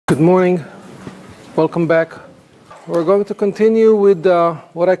Good morning. Welcome back. We're going to continue with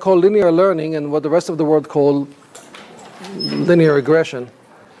what I call linear learning and what the rest of the world call linear regression.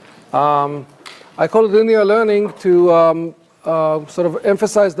 I call it linear learning to sort of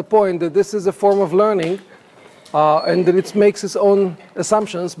emphasize the point that this is a form of learning and that it makes its own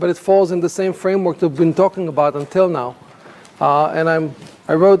assumptions, but it falls in the same framework that we've been talking about until now.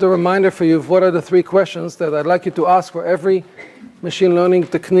 I wrote a reminder for you of what are the 3 questions that I'd like you to ask for every machine learning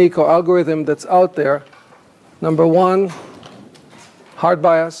technique or algorithm that's out there. Number 1, hard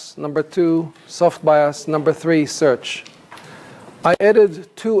bias. Number 2, soft bias. Number 3, search. I added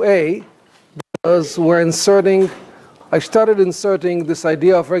 2a because I started inserting this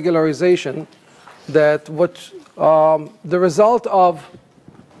idea of regularization, that the result of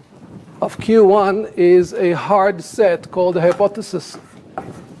Q1 is a hard set called the hypothesis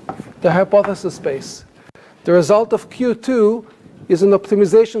space. The result of Q2 is an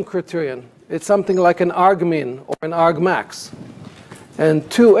optimization criterion. It's something like an argmin or an argmax. And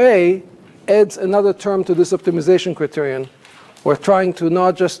 2a adds another term to this optimization criterion. We're trying to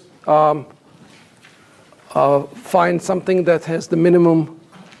not just find something that has the minimum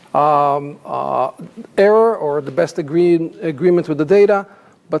error or the best agreement with the data,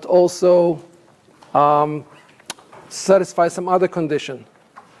 but also satisfy some other condition.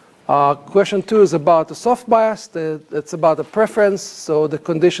 Question 2 is about the soft bias. It's about a preference. So the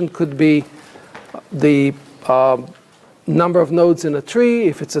condition could be the number of nodes in a tree.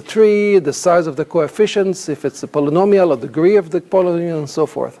 If it's a tree, the size of the coefficients. If it's a polynomial, or degree of the polynomial, and so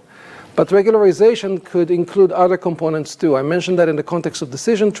forth. But regularization could include other components too. I mentioned that in the context of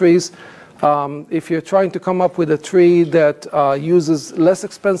decision trees. If you're trying to come up with a tree that uses less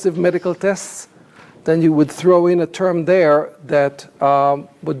expensive medical tests, then you would throw in a term there that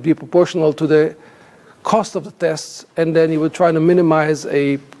would be proportional to the cost of the tests, and then you would try to minimize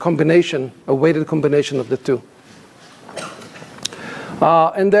a weighted combination of the two.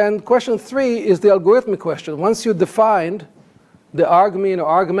 And then question 3 is the algorithmic question. Once you defined the argmin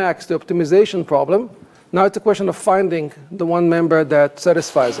or argmax, the optimization problem, now it's a question of finding the one member that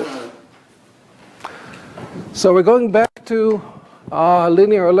satisfies it. So we're going back to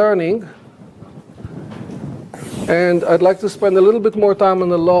linear learning. And I'd like to spend a little bit more time on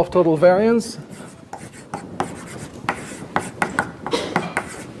the law of total variance.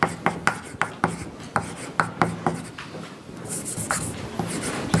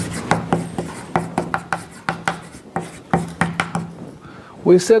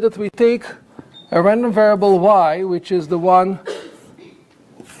 We said that we take a random variable y, which is the one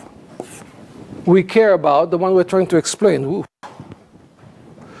we care about, the one we're trying to explain.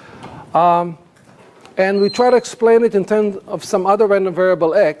 And we try to explain it in terms of some other random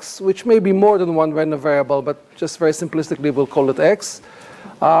variable x, which may be more than one random variable, but just very simplistically we'll call it x.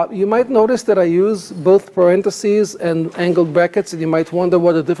 You might notice that I use both parentheses and angled brackets, and you might wonder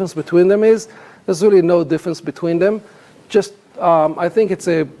what the difference between them is. There's really no difference between them. Just I think it's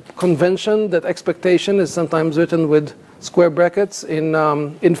a convention that expectation is sometimes written with square brackets.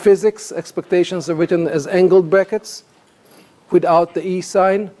 In physics, expectations are written as angled brackets without the e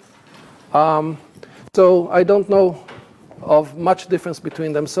sign. So I don't know of much difference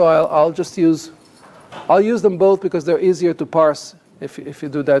between them. So I'll use them both because they're easier to parse. If you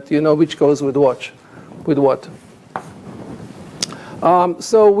do that, you know which goes with what.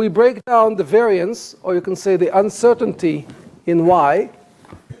 So we break down the variance, or you can say the uncertainty in y.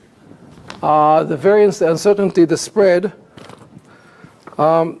 The variance, the uncertainty, the spread,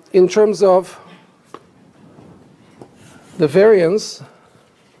 in terms of the variance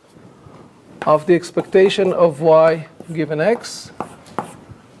of the expectation of y given x.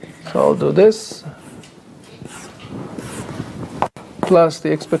 So I'll do this, plus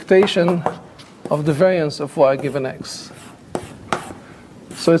the expectation of the variance of y given x.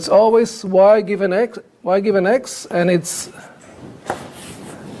 So it's always y given x, and it's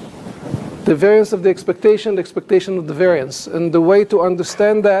the variance of the expectation of the variance. And the way to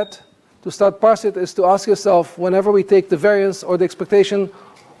understand that, to start parsing it, is to ask yourself, whenever we take the variance or the expectation,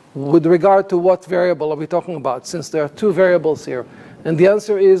 with regard to what variable are we talking about, since there are 2 variables here? And the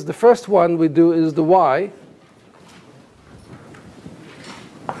answer is, the first one we do is the y,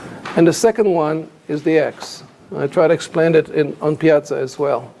 and the second one is the x. I try to explain it on Piazza as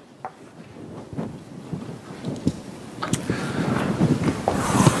well.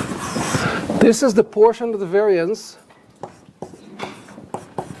 This is the portion of the variance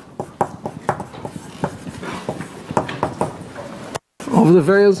of the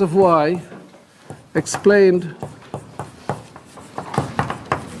variance of y explained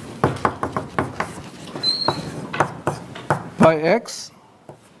by x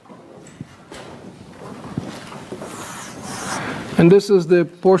And this is the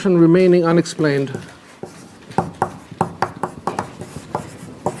portion remaining unexplained.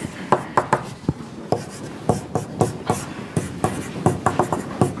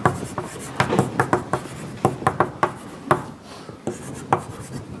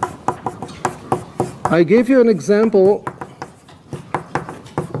 I gave you an example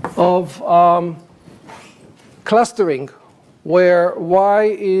of clustering, where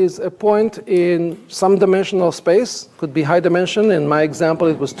y is a point in some dimensional space, could be high dimension. In my example,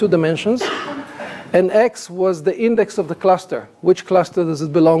 it was 2 dimensions. And x was the index of the cluster. Which cluster does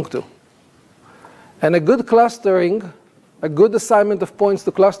it belong to? And a good clustering, a good assignment of points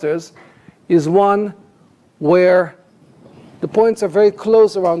to clusters, is one where the points are very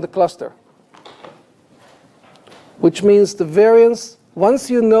close around the cluster. Which means the variance, once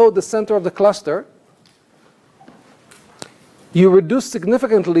you know the center of the cluster, you reduce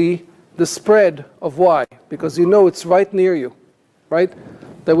significantly the spread of y, because you know it's right near you, right?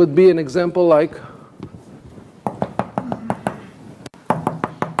 That would be an example like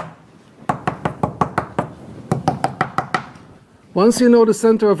once you know the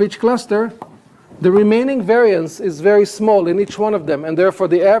center of each cluster, the remaining variance is very small in each one of them, and therefore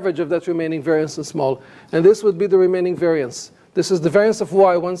the average of that remaining variance is small. And this would be the remaining variance. This is the variance of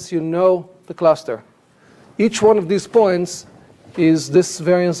y once you know the cluster. Each one of these points is this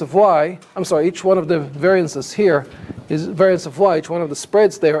variance of y. I'm sorry, each one of the variances here is variance of y, each one of the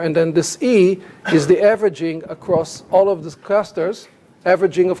spreads there. And then this E is the averaging across all of the clusters,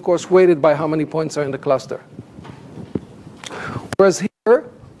 averaging, of course, weighted by how many points are in the cluster. Whereas here,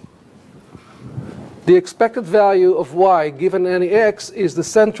 the expected value of y given any x is the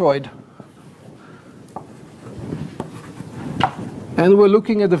centroid. And we're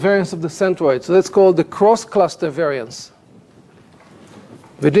looking at the variance of the centroid. So that's called the cross-cluster variance.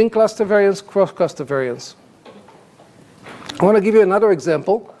 Within cluster variance, cross-cluster variance. I want to give you another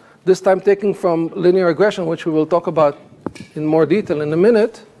example, this time taken from linear regression, which we will talk about in more detail in a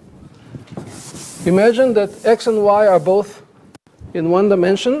minute. Imagine that x and y are both in 1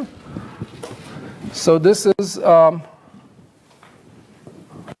 dimension. So this is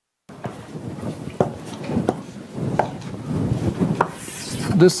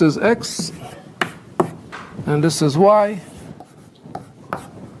x, and this is y.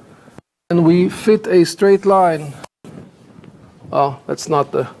 And we fit a straight line. Oh, that's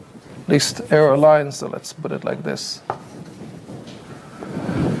not the least error line, so let's put it like this.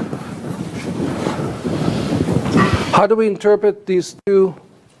 How do we interpret these two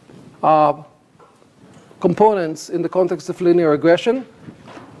components in the context of linear regression?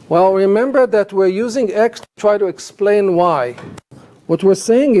 Well, remember that we're using x to try to explain y. What we're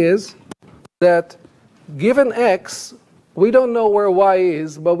saying is that given x, we don't know where y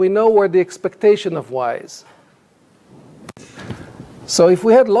is, but we know where the expectation of y is. So if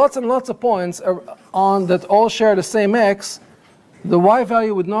we had lots and lots of points on that all share the same x, the y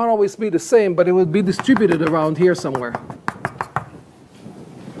value would not always be the same, but it would be distributed around here somewhere.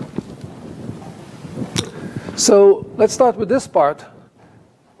 So let's start with this part.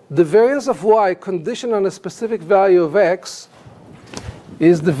 The variance of y conditioned on a specific value of x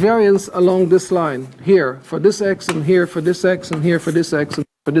is the variance along this line here for this x, and here for this x, and here for this x, and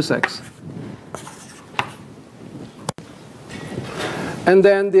for this x. And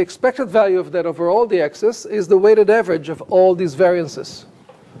then the expected value of that over all the x's is the weighted average of all these variances.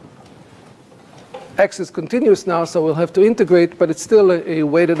 X is continuous now, so we'll have to integrate, but it's still a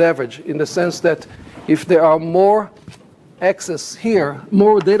weighted average in the sense that if there are more x's here,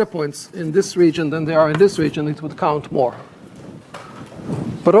 more data points in this region than there are in this region, it would count more.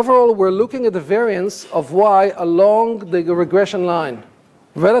 But overall, we're looking at the variance of y along the regression line,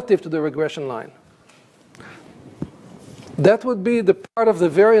 relative to the regression line. That would be the part of the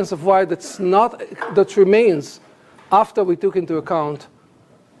variance of y that remains after we took into account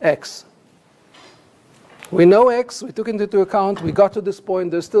x. We know x, we took it into account, we got to this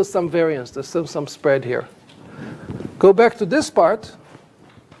point, there's still some variance, there's still some spread here. Go back to this part.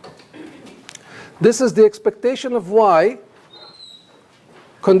 This is the expectation of y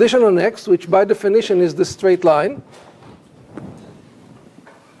condition on x, which by definition is the straight line.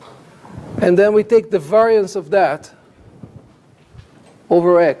 And then we take the variance of that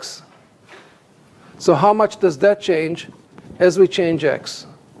over x. So how much does that change as we change x?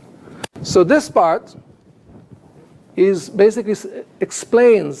 So this part is basically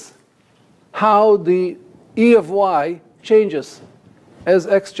explains how the E of y changes as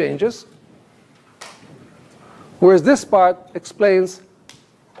x changes, whereas this part explains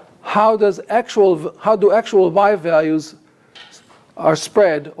how do actual y values are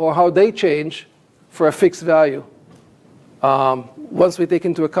spread, or how they change for a fixed value. once we take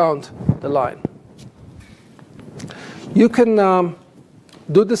into account the line. You can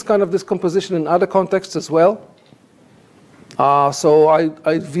do this kind of decomposition in other contexts as well. So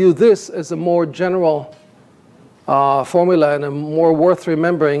I view this as a more general formula and a more worth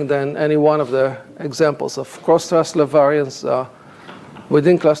remembering than any one of the examples of cross-cluster variance,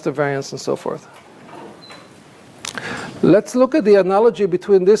 within cluster variance, and so forth. Let's look at the analogy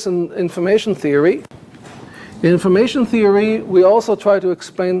between this and information theory. In information theory, we also try to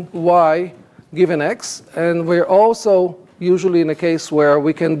explain y given x, and we're also usually in a case where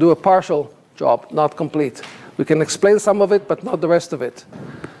we can do a partial job, not complete. We can explain some of it, but not the rest of it.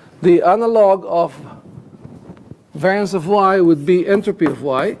 The analog of variance of y would be entropy of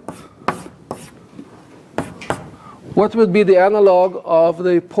y. What would be the analog of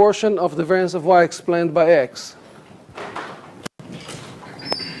the portion of the variance of y explained by x?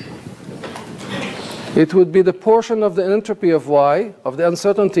 It would be the portion of the entropy of y, of the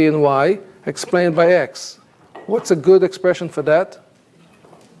uncertainty in y, explained by x. What's a good expression for that?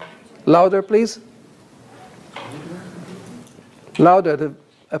 Louder, please. Louder.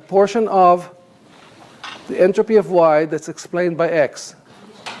 A portion of the entropy of y that's explained by x.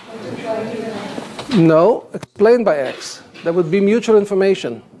 No, explained by x. That would be mutual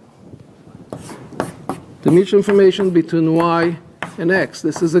information. The mutual information between y and x.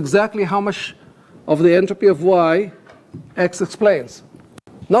 This is exactly how much of the entropy of y x explains.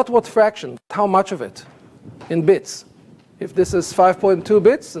 Not what fraction, how much of it in bits. If this is 5.2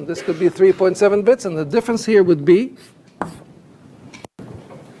 bits, and this could be 3.7 bits, and the difference here would be,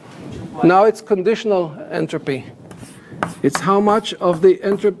 now it's conditional entropy. It's how much of the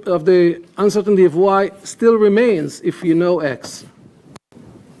uncertainty of y still remains if you know x.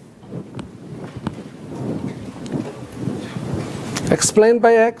 Explained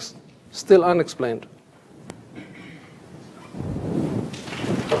by x, still unexplained.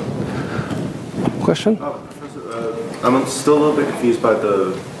 Question? Professor, I'm still a little bit confused by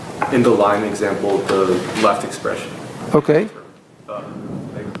in the line example, the left expression. Okay.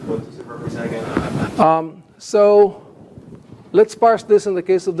 What does it represent again? So let's parse this in the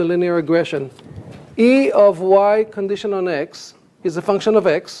case of the linear regression. E of y condition on x is a function of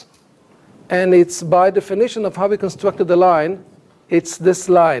x, and it's by definition of how we constructed the line, it's this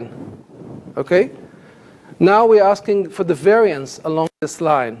line. Okay? Now we're asking for the variance along this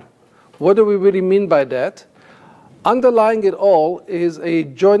line. What do we really mean by that? Underlying it all is a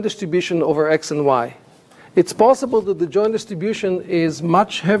joint distribution over x and y. It's possible that the joint distribution is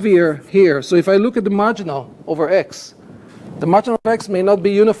much heavier here. So if I look at the marginal over x, the marginal of x may not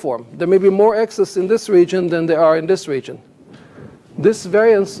be uniform. There may be more x's in this region than there are in this region. This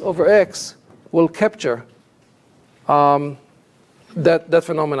variance over x will capture that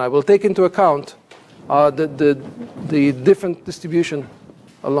phenomena. We'll take into account the different distribution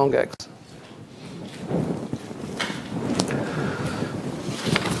along x.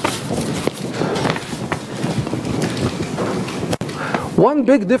 One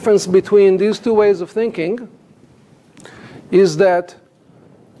big difference between these two ways of thinking is that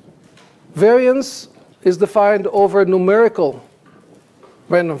variance is defined over numerical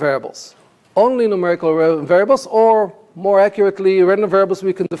random variables. Only numerical variables, or more accurately, random variables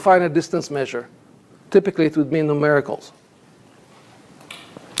we can define a distance measure. Typically it would mean numericals.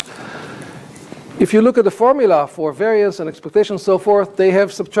 If you look at the formula for variance and expectation and so forth, they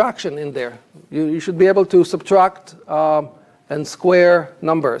have subtraction in there. You should be able to subtract and square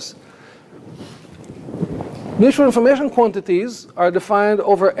numbers. Mutual information quantities are defined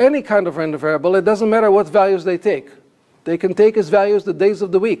over any kind of random variable. It doesn't matter what values they take. They can take as values the days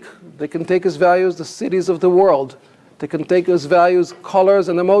of the week. They can take as values the cities of the world. They can take as values colors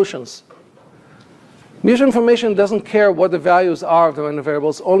and emotions. Mutual information doesn't care what the values are of the random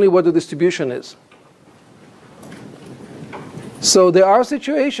variables, only what the distribution is. So there are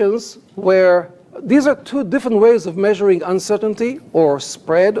situations where these are two different ways of measuring uncertainty or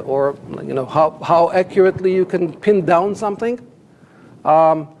spread, or how accurately you can pin down something.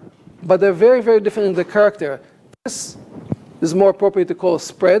 But they're very, very different in the character. This is more appropriate to call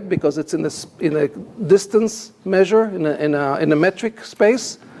spread because it's in a distance measure, in a metric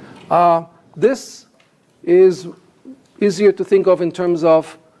space. This is easier to think of in terms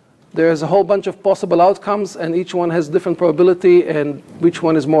of there's a whole bunch of possible outcomes, and each one has different probability, and which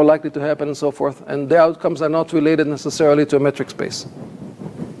one is more likely to happen, and so forth. And the outcomes are not related necessarily to a metric space.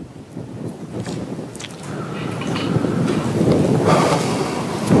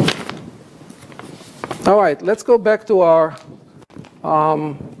 All right, let's go back to our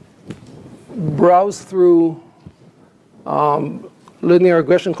browse through linear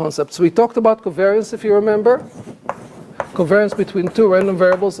regression concepts. We talked about covariance, if you remember. covariance between two random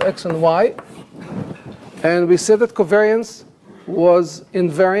variables, x and y. And we said that covariance was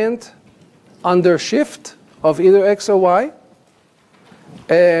invariant under shift of either x or y.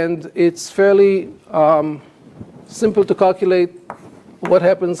 And it's fairly simple to calculate what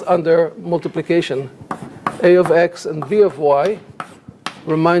happens under multiplication. A of x and b of y,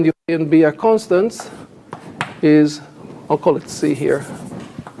 remind you a and b are constants, is, I'll call it c here,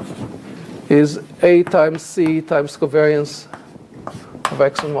 is a times c times covariance of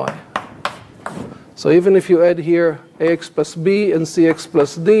x and y. So even if you add here ax plus b and cx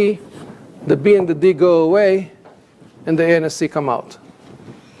plus d, the b and the d go away, and the a and the c come out.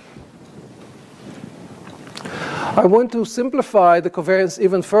 I want to simplify the covariance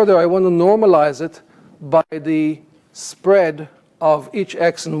even further. I want to normalize it by the spread of each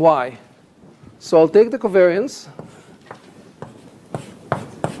x and y. So I'll take the covariance,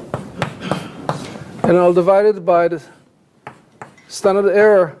 and I'll divide it by the standard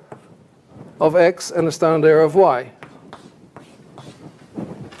error of x and the standard error of y.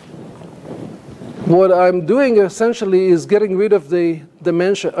 What I'm doing essentially is getting rid of the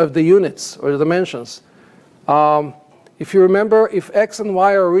dimension of the units or the dimensions. If you remember, if x and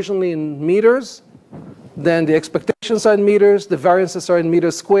y are originally in meters, then the expectations are in meters, the variances are in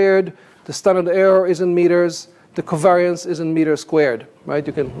meters squared, the standard error is in meters, the covariance is in meters squared, right?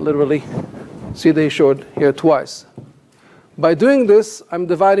 You can literally see they showed here twice. By doing this, I'm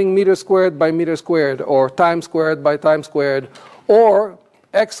dividing meter squared by meter squared, or time squared by time squared, or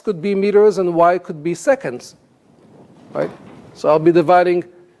x could be meters and y could be seconds, right? So I'll be dividing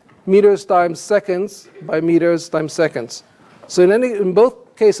meters times seconds by meters times seconds. So in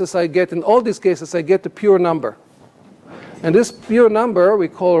both cases I get, in all these cases, I get the pure number. And this pure number we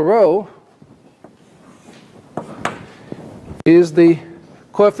call rho is the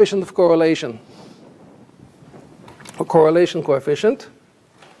coefficient of correlation, or correlation coefficient.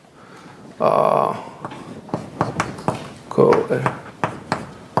 Coefficient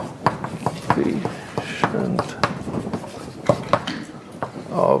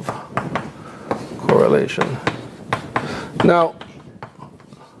of correlation. Now,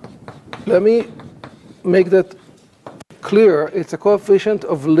 let me make that clear. It's a coefficient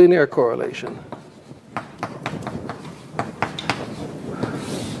of linear correlation.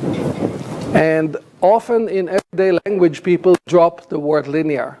 And often in everyday language, people drop the word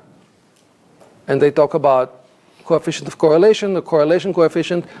linear. And they talk about coefficient of correlation, the correlation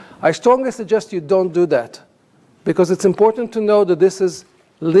coefficient. I strongly suggest you don't do that, because it's important to know that this is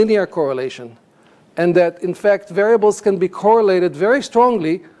linear correlation, and that, in fact, variables can be correlated very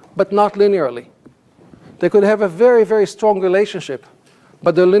strongly, but not linearly. They could have a very, very strong relationship,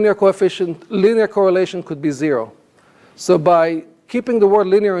 but the linear correlation could be zero. So by keeping the word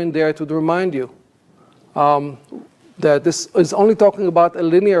linear in there, it would remind you that this is only talking about a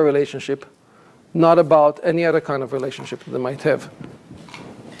linear relationship, not about any other kind of relationship that they might have.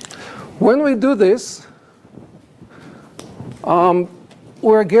 When we do this,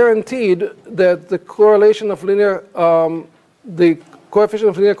 we're guaranteed that the correlation of linear, the coefficient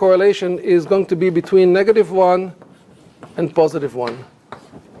of linear correlation is going to be between -1 and +1.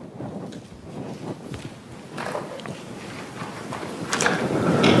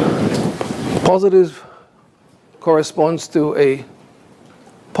 Positive corresponds to a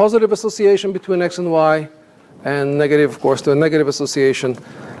positive association between x and y, and negative, of course, to a negative association.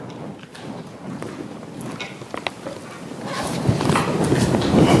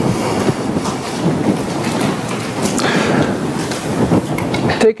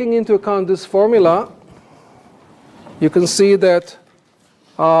 Taking into account this formula, you can see that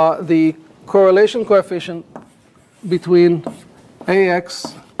the correlation coefficient between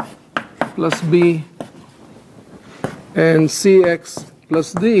ax plus b and cx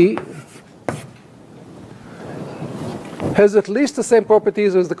plus d has at least the same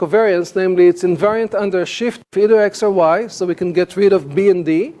properties as the covariance, namely it's invariant under shift of either x or y, so we can get rid of b and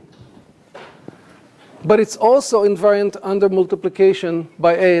d. But it's also invariant under multiplication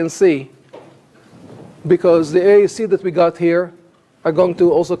by a and c, because the a and c that we got here are going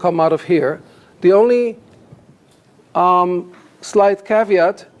to also come out of here. The only slight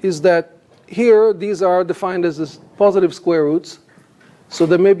caveat is that here these are defined as positive square roots, so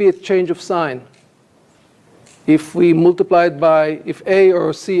there may be a change of sign if we multiply it by, if a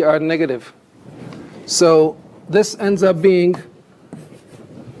or c are negative. So this ends up being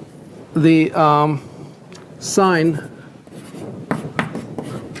the sign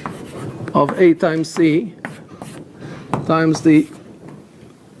of a times c times the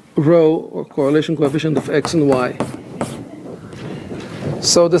rho, or correlation coefficient, of x and y.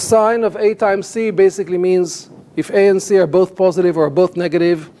 So the sign of a times c basically means If A and C are both positive or both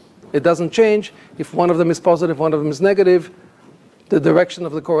negative, it doesn't change. If one of them is positive, one of them is negative, the direction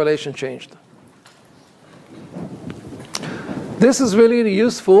of the correlation changed. This is really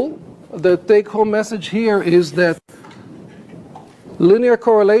useful. The take-home message here is that linear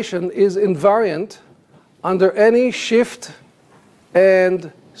correlation is invariant under any shift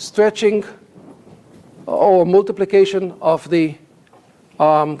and stretching or multiplication of the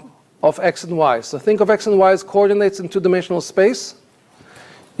of x and y. So think of x and y as coordinates in two-dimensional space.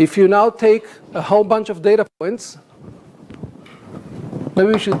 If you now take a whole bunch of data points,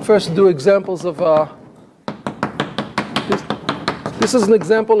 maybe we should first do examples of this is an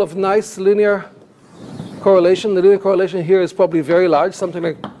example of nice linear correlation. The linear correlation here is probably very large, something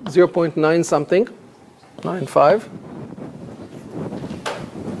like 0.9 something, 0.95.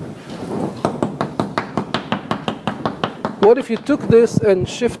 What if you took this and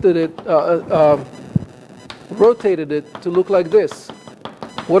shifted it, rotated it to look like this?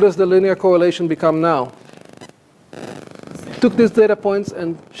 What does the linear correlation become now? Took these data points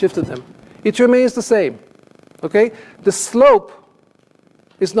and shifted them. It remains the same. Okay? The slope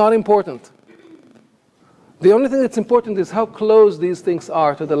is not important. The only thing that's important is how close these things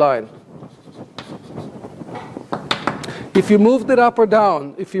are to the line. If you moved it up or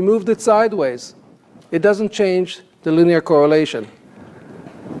down, if you moved it sideways, it doesn't change the linear correlation.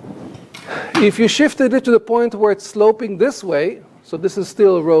 If you shifted it to the point where it's sloping this way, so this is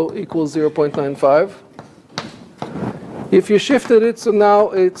still rho equals 0.95. If you shifted it so now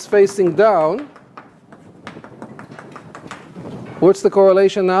it's facing down, what's the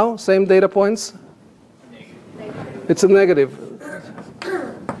correlation now? Same data points? It's a negative.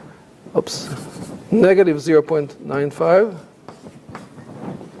 Oops. Negative 0.95.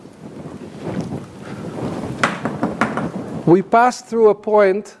 We passed through a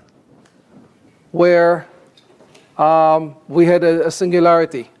point where we had a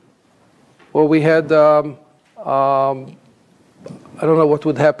singularity, where we had, I don't know what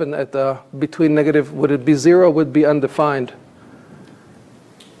would happen at between negative, would it be 0, would it be undefined?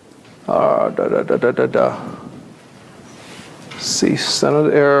 See,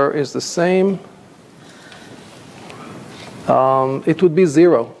 standard error is the same. It would be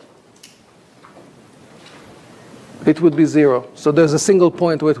 0. It would be 0. So there's a single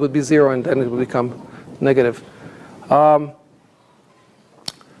point where it would be 0, and then it would become negative.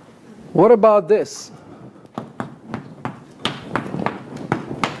 What about this?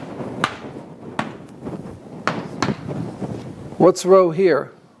 What's rho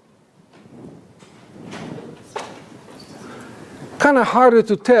here? Kind of harder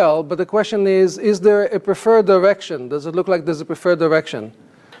to tell, but the question is there a preferred direction? Does it look like there's a preferred direction?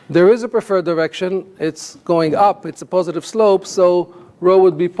 There is a preferred direction. It's going up. It's a positive slope, so rho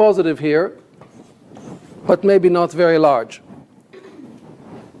would be positive here, but maybe not very large.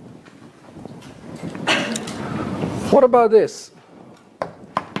 What about this?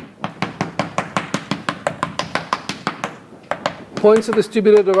 Points are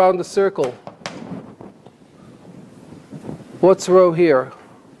distributed around the circle. What's rho here?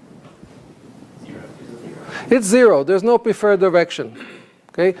 It's 0. There's no preferred direction.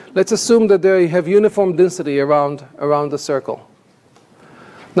 Okay? Let's assume that they have uniform density around the circle.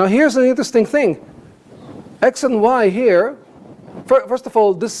 Now here's an interesting thing. X and y here, first of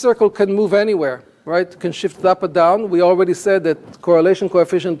all, this circle can move anywhere, right? Can shift up or down. We already said that correlation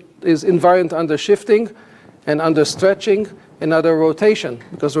coefficient is invariant under shifting and under stretching and under rotation,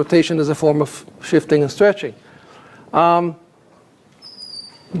 because rotation is a form of shifting and stretching.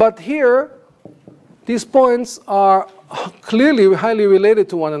 But here, these points are clearly highly related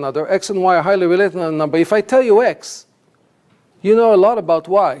to one another. X and y are highly related to one another. If I tell you x, you know a lot about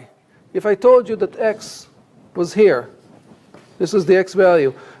y. If I told you that x was here, this is the x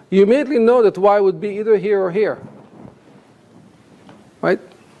value, you immediately know that y would be either here or here. Right?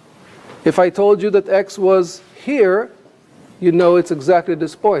 If I told you that x was here, you know it's exactly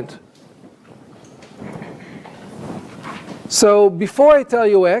this point. So before I tell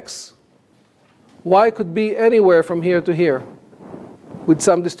you x, y could be anywhere from here to here with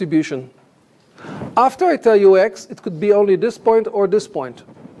some distribution. After I tell you x, it could be only this point or this point.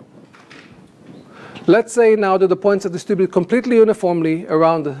 Let's say now that the points are distributed completely uniformly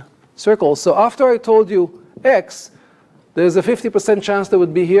around the circle. So after I told you x, there's a 50% chance that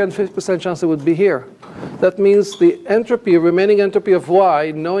would be here and 50% chance it would be here. That means the entropy, remaining entropy of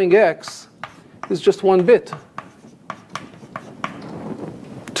y, knowing x, is just 1 bit.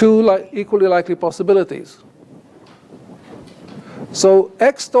 Two equally likely possibilities. So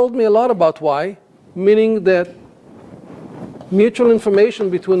x told me a lot about y, meaning that mutual information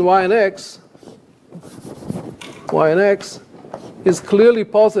between y and x y and x is clearly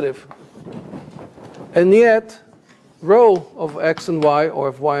positive. And yet, rho of x and y, or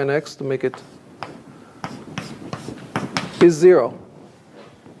of y and x to make it, is 0.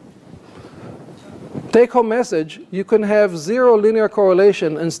 Take home message, you can have 0 linear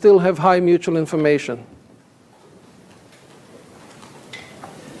correlation and still have high mutual information.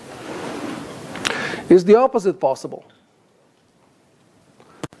 Is the opposite possible?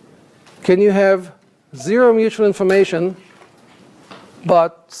 Can you have 0 mutual information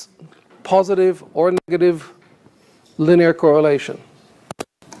but positive or negative linear correlation?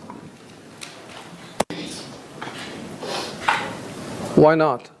 Why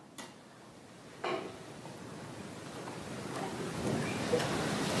not?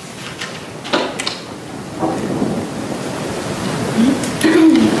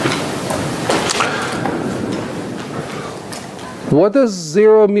 What does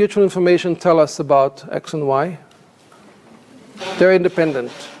 0 mutual information tell us about x and y? They're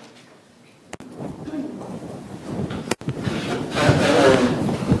independent.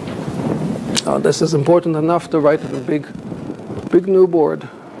 Oh, this is important enough to write on a big new board.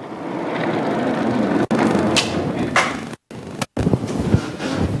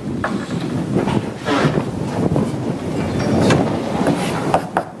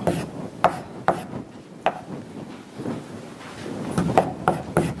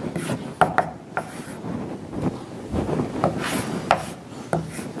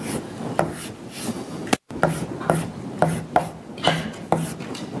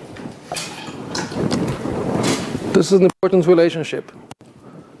 This is an important relationship.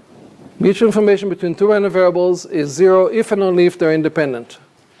 Mutual information between two random variables is 0 if and only if they're independent.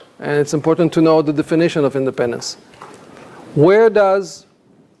 And it's important to know the definition of independence. Where does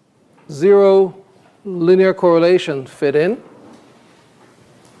 0 linear correlation fit in?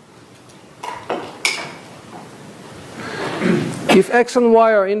 If x and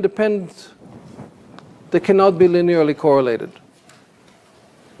y are independent, they cannot be linearly correlated.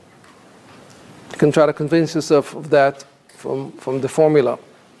 You can try to convince yourself of that from the formula.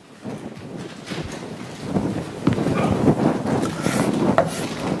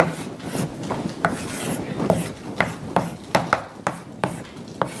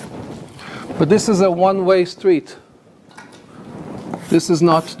 But this is a one-way street. This is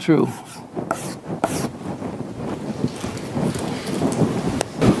not true.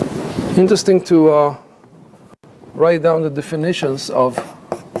 Interesting to write down the definitions of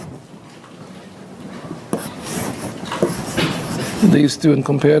these two and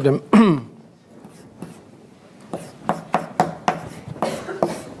compare them.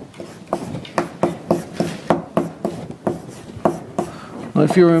 Now,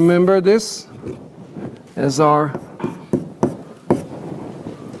 if you remember this as our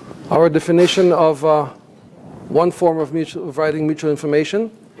definition of one form of writing mutual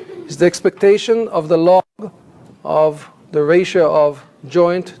information, is the expectation of the log of the ratio of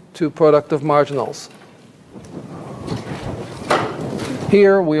joint to product of marginals.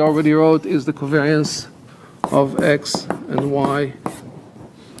 Here we already wrote is the covariance of x and y.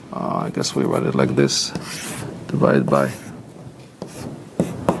 I guess we write it like this, divided by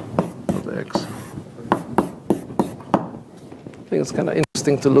of x. I think it's kind of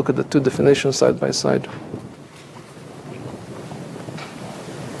interesting to look at the two definitions side by side.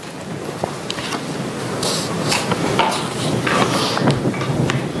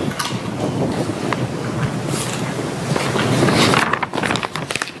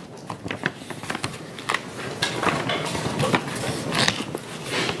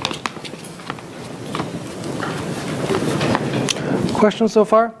 Questions so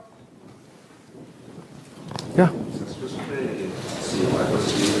far? Yeah.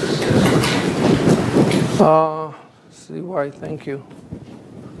 CY, thank you.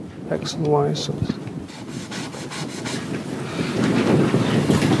 X and Y. So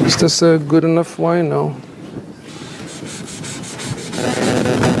is this a good enough Y? No.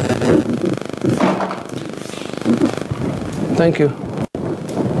 Thank you.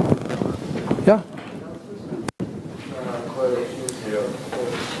 Yeah.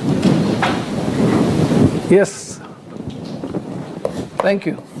 Yes. Thank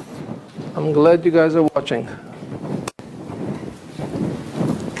you. I'm glad you guys are watching.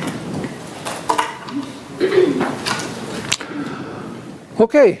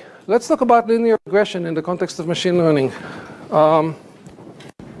 Okay, let's talk about linear regression in the context of machine learning.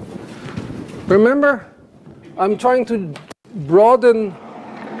 Remember, I'm trying to broaden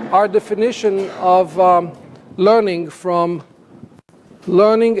our definition of learning from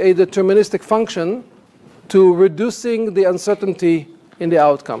learning a deterministic function to reducing the uncertainty in the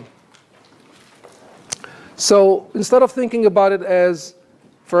outcome. So instead of thinking about it as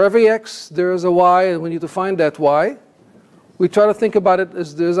for every x there is a y and we need to find that y, we try to think about it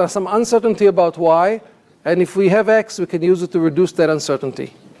as there's some uncertainty about y, and if we have x we can use it to reduce that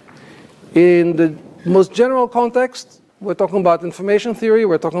uncertainty. In the most general context, we're talking about information theory,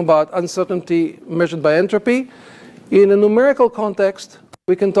 we're talking about uncertainty measured by entropy. In a numerical context,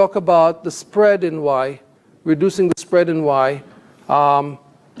 we can talk about the spread in y, reducing the spread in y,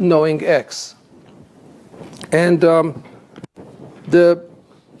 knowing x. And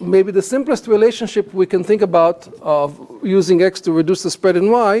maybe the simplest relationship we can think about of using x to reduce the spread in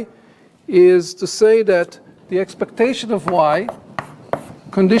y is to say that the expectation of y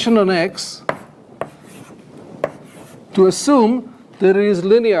conditioned on x, to assume that it is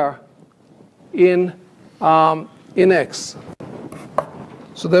linear in x.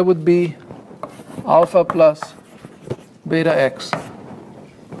 So that would be alpha plus beta x.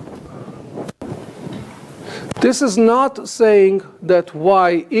 This is not saying that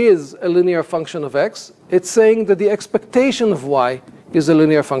y is a linear function of x. It's saying that the expectation of y is a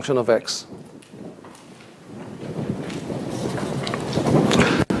linear function of x.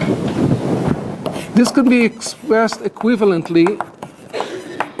 This could be expressed equivalently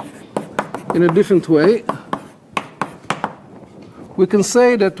in a different way. We can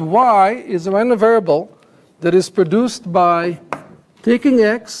say that y is a random variable that is produced by taking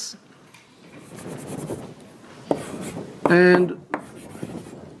x and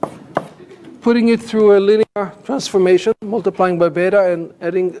putting it through a linear transformation, multiplying by beta and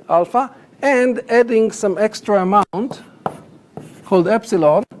adding alpha, and adding some extra amount called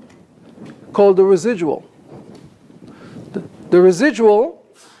epsilon, called the residual. The residual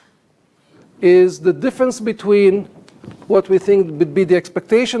is the difference between what we think would be the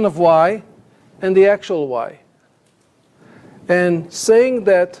expectation of y and the actual y. And saying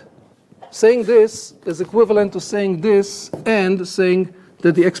this is equivalent to saying this and saying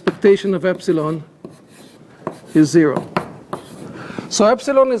that the expectation of epsilon is 0. So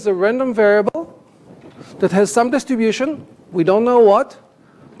epsilon is a random variable that has some distribution. We don't know what.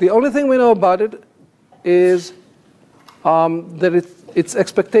 The only thing we know about it is that its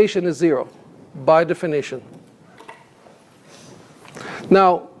expectation is 0 by definition.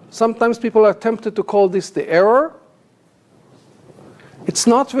 Now, sometimes people are tempted to call this the error. It's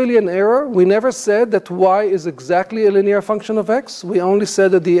not really an error. We never said that y is exactly a linear function of x. We only said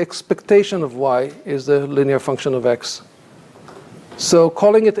that the expectation of y is the linear function of x. So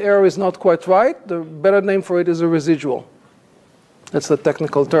calling it error is not quite right. The better name for it is a residual. That's the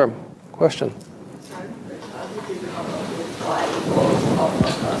technical term. Question? Sorry, how did you come up with y equals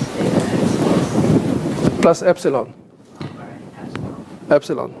alpha plus beta x Plus epsilon. epsilon?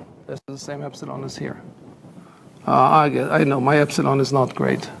 Epsilon. This is the same epsilon as here. I know my epsilon is not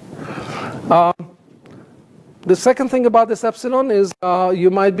great. The second thing about this epsilon is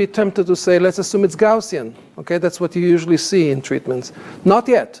you might be tempted to say, let's assume it's Gaussian. Okay, that's what you usually see in treatments. Not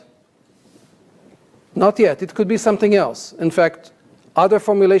yet. Not yet. It could be something else. In fact, other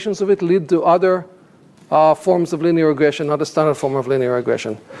formulations of it lead to other forms of linear regression, not a standard form of linear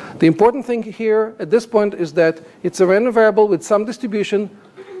regression. The important thing here at this point is that it's a random variable with some distribution.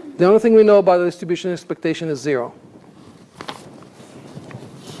 The only thing we know about the distribution expectation is 0.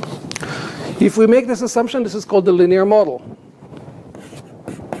 If we make this assumption, this is called the linear model.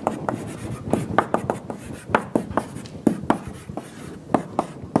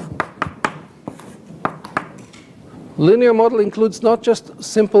 Linear model includes not just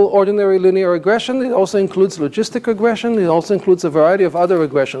simple ordinary linear regression, it also includes logistic regression, it also includes a variety of other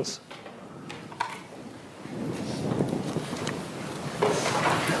regressions.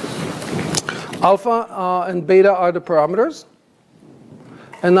 Alpha and beta are the parameters.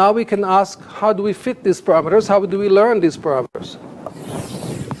 And now we can ask, how do we fit these parameters? How do we learn these parameters?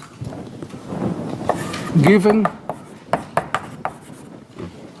 Given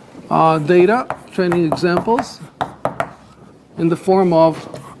data, training examples, in the form of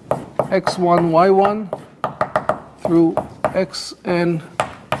x1, y1 through xn,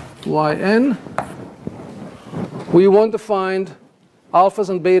 yn, we want to find alphas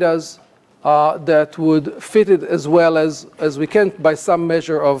and betas that would fit it as well as we can by some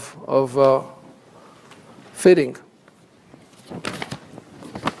measure of fitting.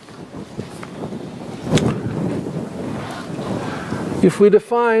 If we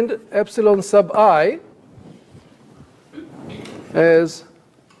defined epsilon sub I as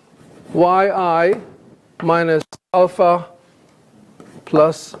yi minus alpha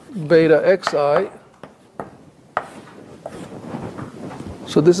plus beta xi,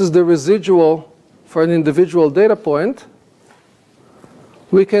 so this is the residual for an individual data point,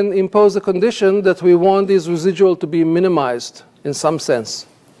 we can impose a condition that we want these residuals to be minimized in some sense.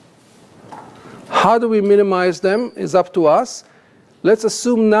 How do we minimize them is up to us. Let's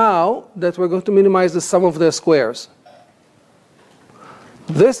assume now that we're going to minimize the sum of their squares.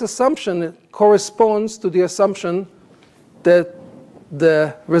 This assumption corresponds to the assumption that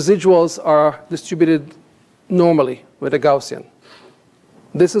the residuals are distributed normally with a Gaussian.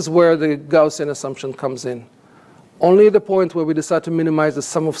 This is where the Gaussian assumption comes in. Only at the point where we decide to minimize the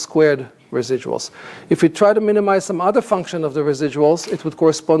sum of squared residuals. If we try to minimize some other function of the residuals, it would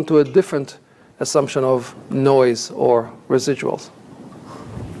correspond to a different assumption of noise or residuals.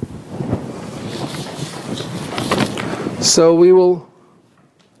 So we will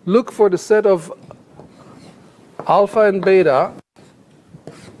look for the set of alpha and beta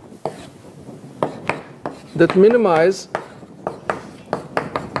that minimize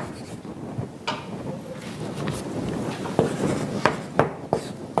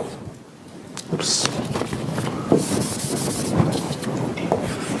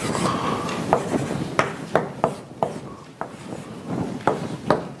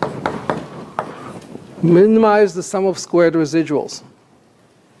minimize the sum of squared residuals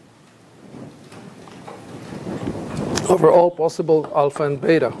over all possible alpha and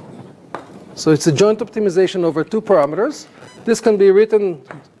beta. So it's a joint optimization over two parameters. This can be written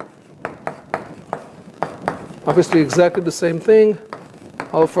obviously exactly the same thing.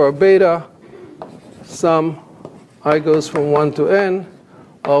 Alpha or beta, sum I goes from 1 to n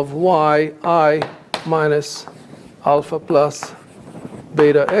of y I minus alpha plus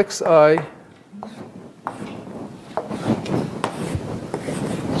beta xi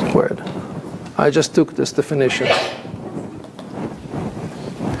squared. I just took this definition.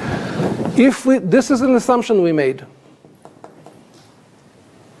 This is an assumption we made.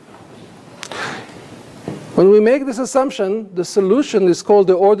 When we make this assumption, the solution is called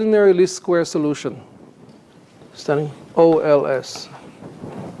the ordinary least square solution, standing OLS.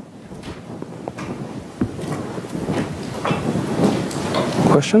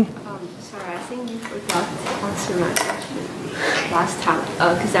 Question? Sorry, I think you forgot to answer my question last time,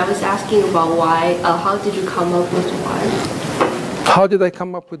 because I was asking about y. How did you come up with y? How did I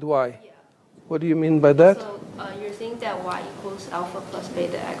come up with y? Yeah. What do you mean by that? So you're saying that y equals alpha plus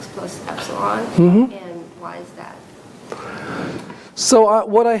beta x plus epsilon, and why is that? So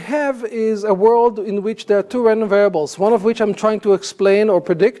what I have is a world in which there are two random variables, one of which I'm trying to explain or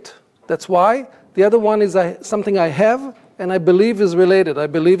predict. That's y. The other one is something I have and I believe is related. I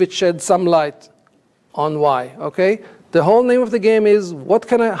believe it sheds some light on y. Okay? The whole name of the game is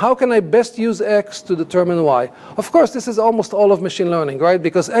how can I best use x to determine y? Of course, this is almost all of machine learning, right?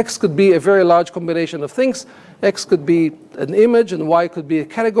 Because x could be a very large combination of things. X could be an image, and y could be a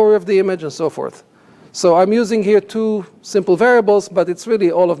category of the image, and so forth. So I'm using here two simple variables, but it's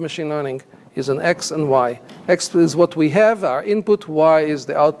really all of machine learning is an x and y. X is what we have, our input, y is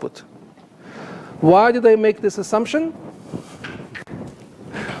the output. Why did I make this assumption?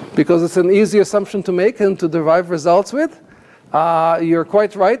 Because it's an easy assumption to make and to derive results with. You're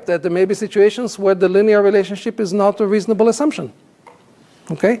quite right that there may be situations where the linear relationship is not a reasonable assumption.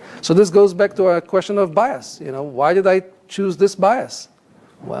 Okay? So this goes back to our question of bias. Why did I choose this bias?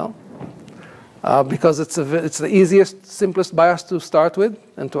 Well, because it's the easiest, simplest bias to start with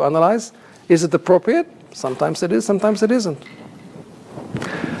and to analyze. Is it appropriate? Sometimes it is, sometimes it isn't.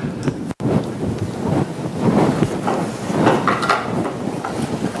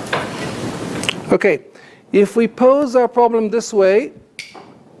 Okay, if we pose our problem this way,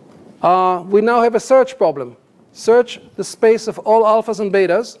 we now have a search problem. Search the space of all alphas and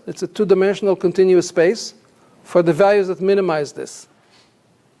betas. It's a two-dimensional continuous space for the values that minimize this.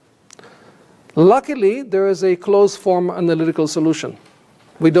 Luckily, there is a closed form analytical solution.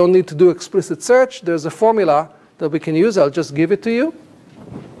 We don't need to do explicit search. There's a formula that we can use. I'll just give it to you.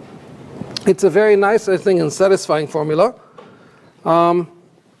 It's a very nice, I think, and satisfying formula.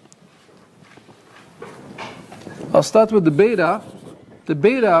 I'll start with the beta. The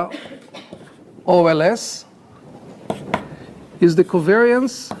beta OLS is the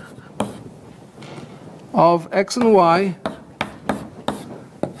covariance of x and y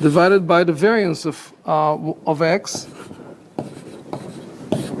divided by the variance of x.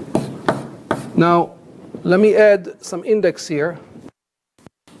 Now, let me add some index here,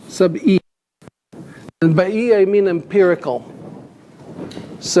 sub e. And by e, I mean empirical.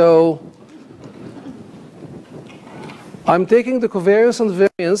 So I'm taking the covariance and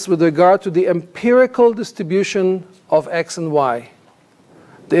variance with regard to the empirical distribution of x and y.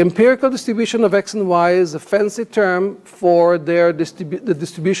 The empirical distribution of x and y is a fancy term for the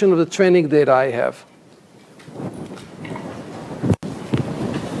distribution of the training data I have.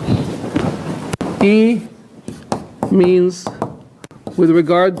 E means with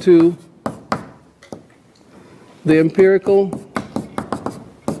regard to the empirical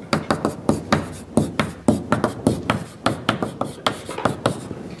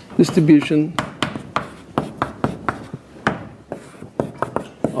distribution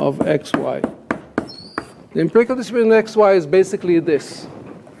of xy. The empirical distribution of xy is basically this.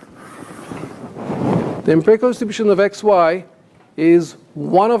 The empirical distribution of xy is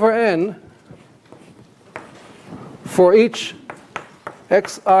 1 over n for each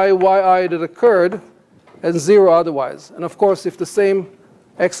xi, yi that occurred and 0 otherwise. And of course, if the same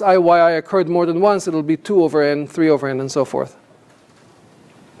xi, yi occurred more than once, it'll be 2 over n, 3 over n, and so forth.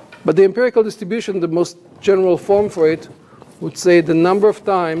 But the empirical distribution, the most general form for it, would say the number of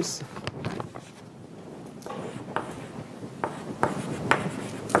times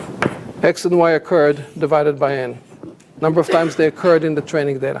x and y occurred divided by n. Number of times they occurred in the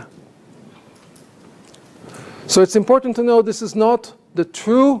training data. So it's important to know this is not the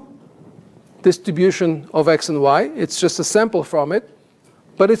true distribution of x and y. It's just a sample from it.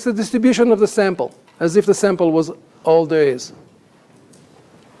 But it's the distribution of the sample, as if the sample was all there is.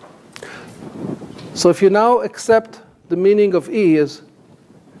 So if you now accept the meaning of E as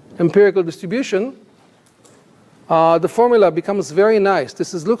empirical distribution, the formula becomes very nice.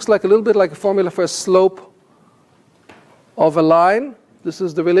 This looks like a little bit like a formula for a slope of a line. This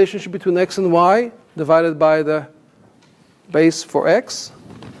is the relationship between x and y divided by the base for x.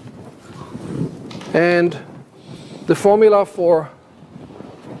 And the formula for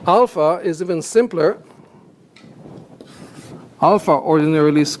alpha is even simpler. Alpha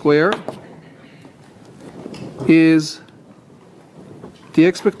ordinarily square is the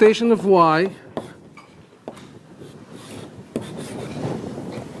expectation of y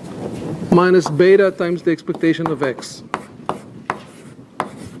minus beta times the expectation of x.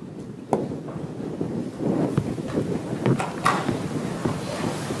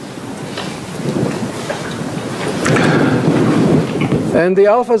 And the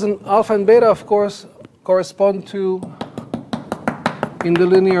alpha and beta, of course, correspond to, in the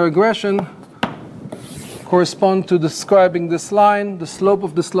linear regression, correspond to describing this line. The slope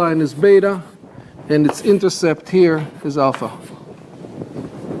of this line is beta, and its intercept here is alpha.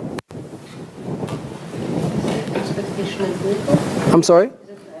 Expectation empirical? I'm sorry? Is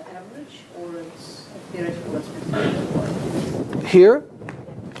it the average or it's a theoretical expectation? Here?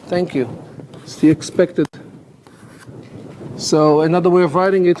 Thank you. It's the expected. So another way of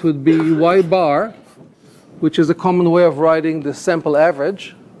writing it would be y bar, which is a common way of writing the sample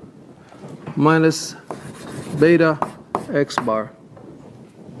average, minus beta x bar.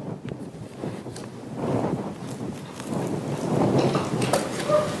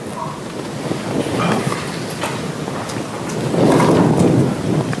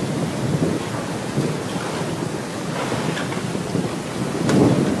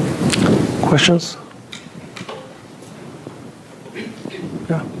 Questions?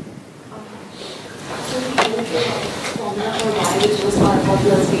 Yeah. Formula for y, which was alpha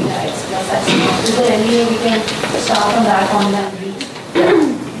plus beta x plus x. Is there any way we can start from that formula and read?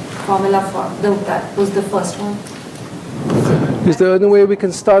 Formula for that was the first one. Is there any way we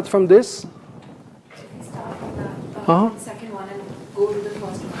can start from this? Start from that second one and go to the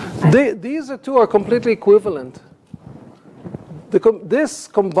first one. These two are completely equivalent. This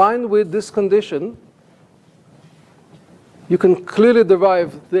combined with this condition, you can clearly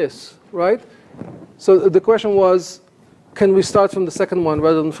derive this, right? So the question was, can we start from the second one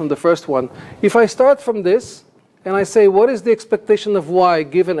rather than from the first one? If I start from this, and I say, what is the expectation of y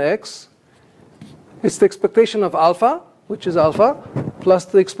given x? It's the expectation of alpha, which is alpha, plus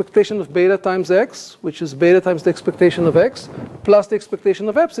the expectation of beta times x, which is beta times the expectation of x, plus the expectation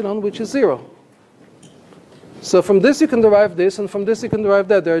of epsilon, which is 0. So from this you can derive this, and from this you can derive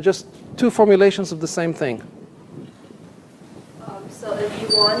that. There are just two formulations of the same thing. So if you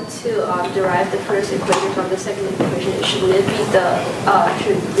want to derive the first equation from the second equation, shouldn't it be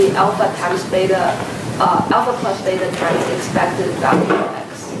the alpha times beta, alpha plus beta times the expected value of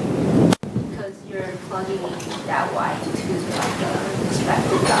x? Because you're plugging that y to the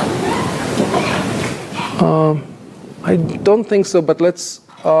expected value. I don't think so, but let's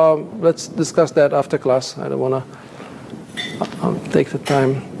discuss that after class. I don't want to take the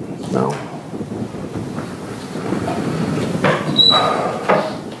time now.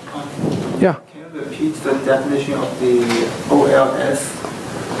 Yeah. Can you repeat the definition of the OLS?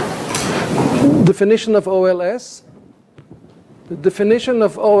 Definition of OLS. The definition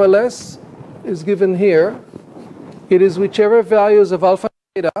of OLS is given here. It is whichever values of alpha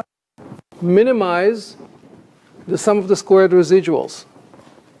and beta minimize the sum of the squared residuals.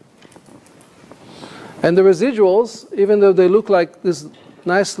 And the residuals, even though they look like these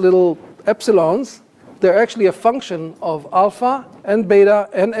nice little epsilons, they're actually a function of alpha and beta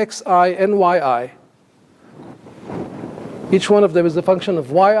and xi and yi. Each one of them is a function of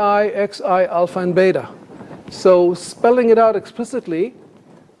yi, xi, alpha, and beta. So spelling it out explicitly,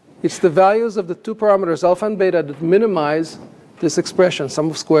 it's the values of the two parameters, alpha and beta, that minimize this expression, sum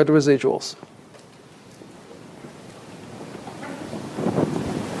of squared residuals.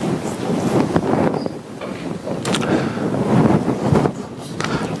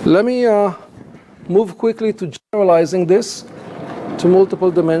 Let me move quickly to generalizing this to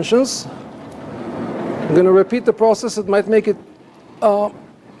multiple dimensions. I'm going to repeat the process. It might make it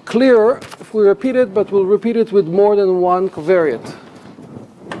clearer if we repeat it, but we'll repeat it with more than one covariate.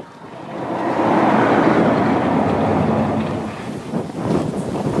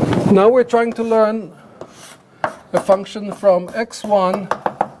 Now we're trying to learn a function from x1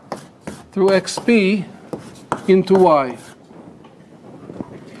 through xp into y.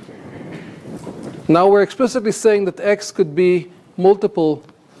 Now we're explicitly saying that x could be multiple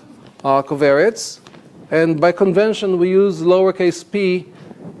covariates, and by convention we use lowercase p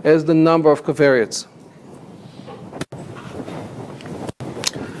as the number of covariates.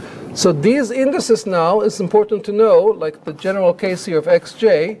 So these indices now, it's important to know, like the general case here of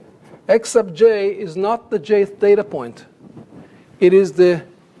xj, x sub j is not the jth data point. It is a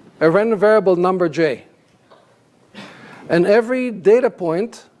random variable number j. And every data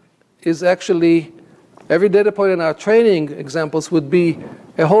point is actually, every data point in our training examples would be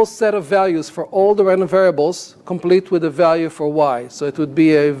a whole set of values for all the random variables, complete with a value for y. So it would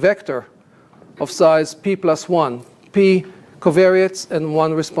be a vector of size p plus 1, p covariates and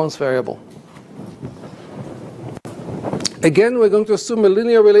one response variable. Again, we're going to assume a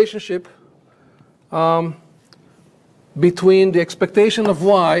linear relationship between the expectation of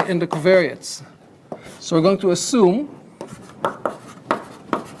y and the covariates. So we're going to assume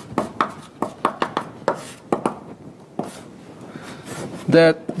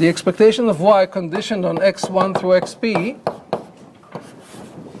that the expectation of y conditioned on x1 through xp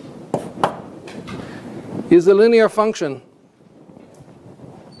is a linear function.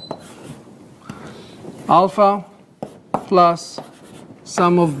 Alpha plus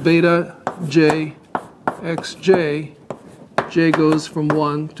sum of beta j xj, j goes from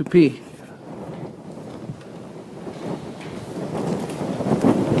 1 to p.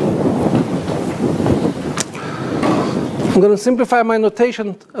 I'm going to simplify my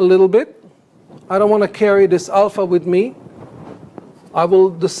notation a little bit. I don't want to carry this alpha with me. I will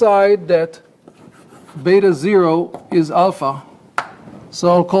decide that beta 0 is alpha. So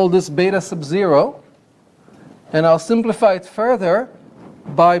I'll call this beta sub 0. And I'll simplify it further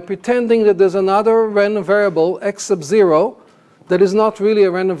by pretending that there's another random variable, x sub 0, that is not really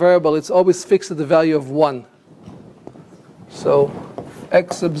a random variable. It's always fixed at the value of 1. So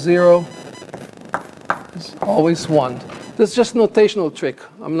x sub 0 is always 1. This is just a notational trick.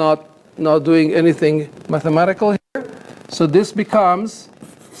 I'm not doing anything mathematical here. So this becomes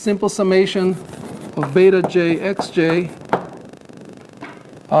simple summation of beta j xj.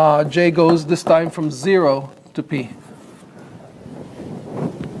 J goes this time from 0 to p.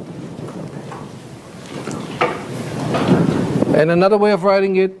 And another way of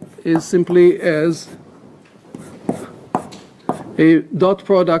writing it is simply as a dot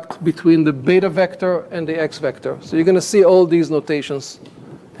product between the beta vector and the x vector. So you're going to see all these notations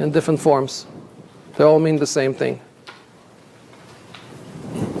in different forms. They all mean the same thing.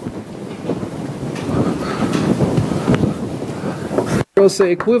 We'll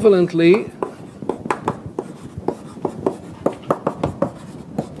say equivalently,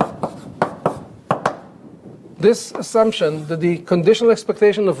 this assumption that the conditional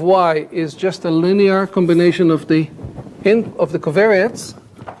expectation of y is just a linear combination of the covariates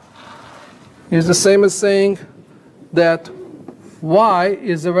is the same as saying that y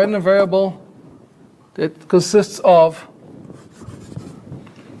is a random variable that consists of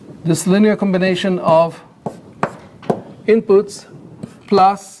this linear combination of inputs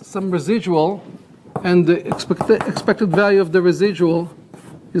plus some residual, and the expected value of the residual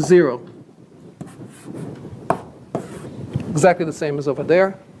is 0. Exactly the same as over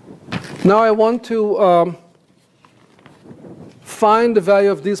there. Now I want to find the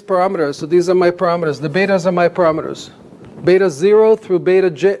value of these parameters. So these are my parameters. The betas are my parameters. Beta 0 through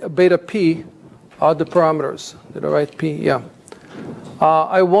beta p are the parameters. Did I write p? Yeah.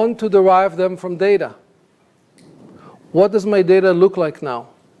 I want to derive them from data. What does my data look like now?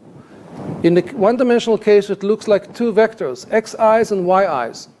 In the one-dimensional case, it looks like two vectors, xi's and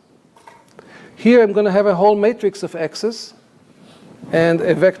yi's. Here I'm going to have a whole matrix of x's and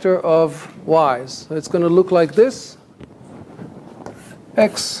a vector of y's. So it's going to look like this.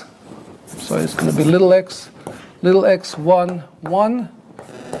 X, so it's going to be little x 1, 1,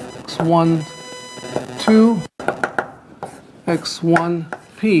 x 1, 2, x 1,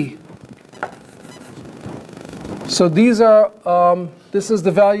 p. So these are, this is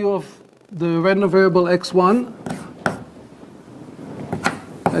the value of the random variable x1,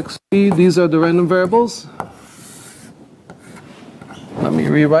 xp, these are the random variables. Let me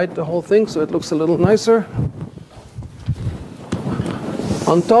rewrite the whole thing so it looks a little nicer.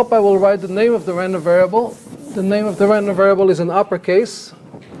 On top I will write the name of the random variable. The name of the random variable is in uppercase.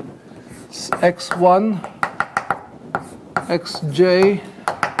 It's x1, xj,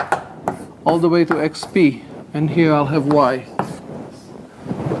 all the way to xp. And here I'll have y.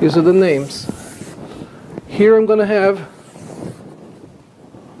 These are the names. Here I'm going to have,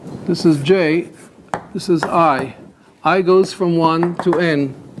 this is j, this is I. I goes from 1 to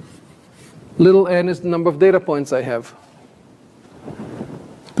n. Little n is the number of data points I have.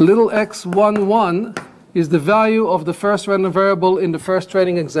 Little x11 is the value of the first random variable in the first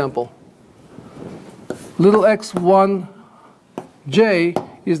training example. Little x1j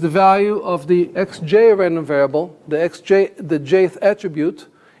is the value of the xj random variable, the jth attribute,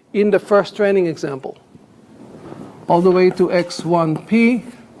 in the first training example. All the way to x1p,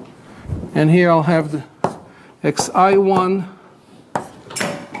 and here I'll have the xi1,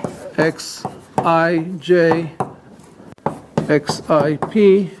 xij,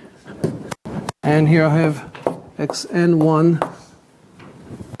 xip, and here I have xn1,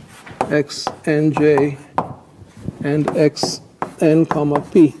 xnj, and xn comma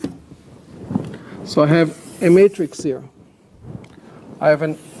p. So I have a matrix here. I have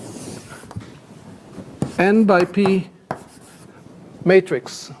an n by p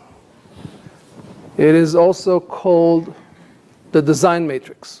matrix. It is also called the design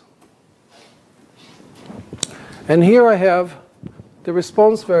matrix. And here I have the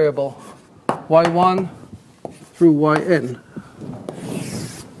response variable y1 through yn.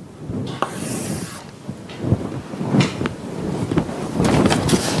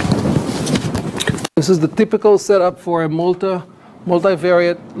 This is the typical setup for a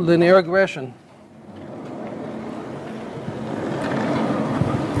multivariate linear regression.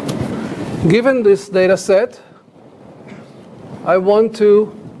 Given this data set, I want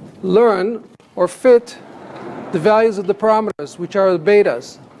to learn or fit the values of the parameters, which are the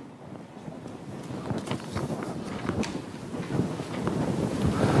betas.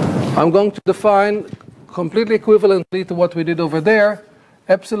 I'm going to define completely equivalently to what we did over there.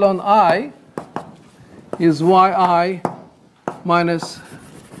 Epsilon I is yi minus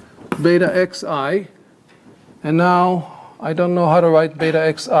beta xi. And now I don't know how to write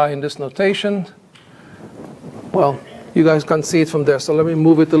beta xi in this notation. Well, you guys can see it from there, so let me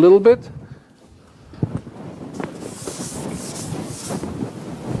move it a little bit.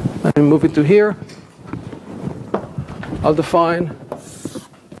 Let me move it to here. I'll define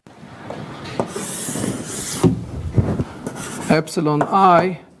epsilon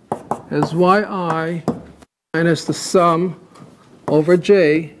I as yi minus the sum over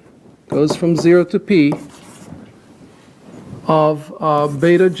j, goes from 0 to p, of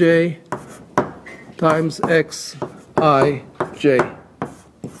beta j times x I j.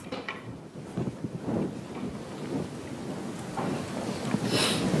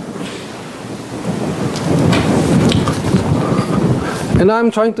 And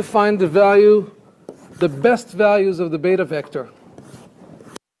I'm trying to find the value, the best values of the beta vector.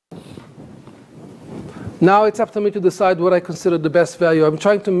 Now it's up to me to decide what I consider the best value. I'm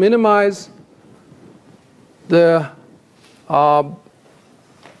trying to minimize the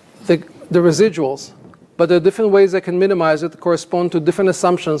residuals, but there are different ways I can minimize it that correspond to different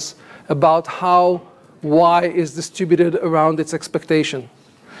assumptions about how y is distributed around its expectation.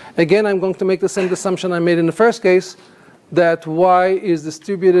 Again, I'm going to make the same assumption I made in the first case, that y is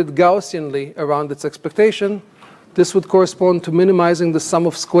distributed Gaussianly around its expectation. This would correspond to minimizing the sum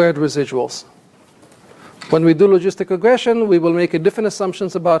of squared residuals. When we do logistic regression, we will make different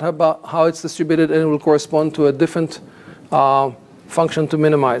assumptions about how it's distributed, and it will correspond to a different function to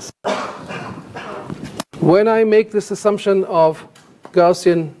minimize. When I make this assumption of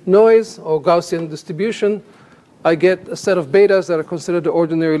Gaussian noise or Gaussian distribution, I get a set of betas that are considered the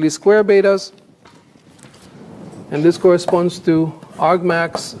ordinary least square betas. And this corresponds to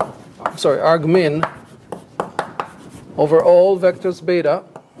argmin over all vectors beta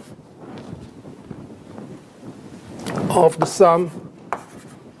of the sum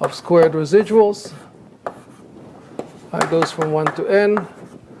of squared residuals. It goes from 1 to n,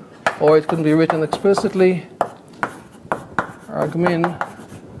 or it can be written explicitly, argmin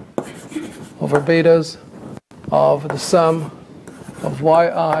over betas of the sum of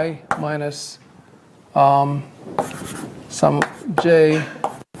yi minus sum j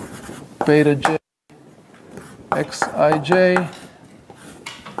beta j xij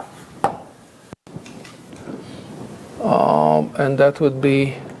and that would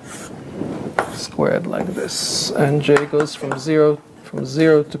be squared like this, and j goes from 0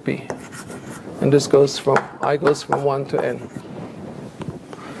 to p, and this goes from I goes from 1 to n.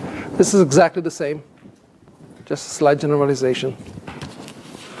 This is exactly the same, just a slight generalization.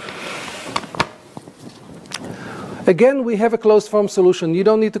 Again, we have a closed form solution. You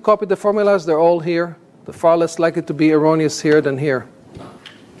don't need to copy the formulas, they're all here. They're far less likely to be erroneous here than here.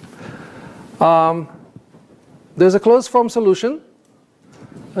 There's a closed form solution.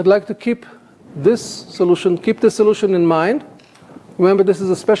 I'd like to keep this solution in mind. Remember, this is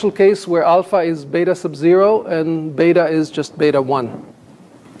a special case where alpha is beta sub 0 and beta is just beta 1.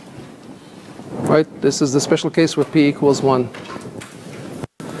 Right? This is the special case where p equals 1.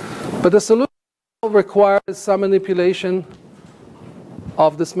 But the solution requires some manipulation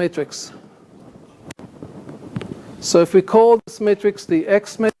of this matrix. So if we call this matrix the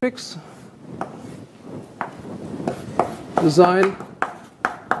X matrix, design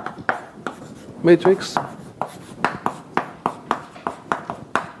matrix,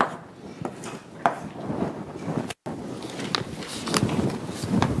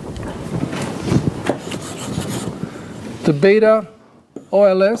 the beta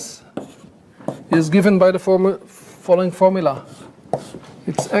OLS is given by the following formula.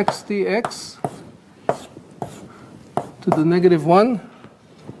 It's x dx to the negative 1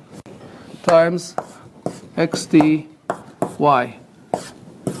 times x dy.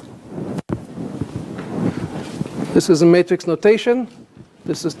 This is a matrix notation.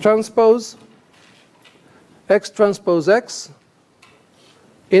 This is transpose, x transpose x,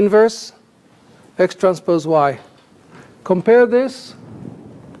 inverse, x transpose y. Compare this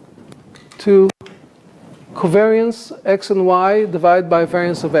to covariance x and y divided by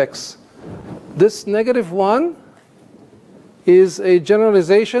variance of x. This negative 1 is a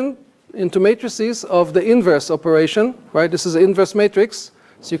generalization into matrices of the inverse operation, right? This is an inverse matrix,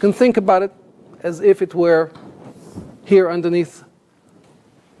 so you can think about it as if it were here underneath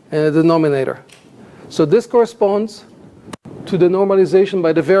the denominator. So this corresponds to the normalization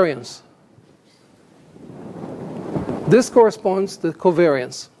by the variance. This corresponds to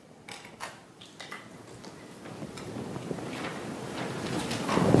covariance.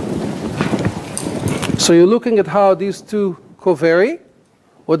 So you're looking at how these two covary,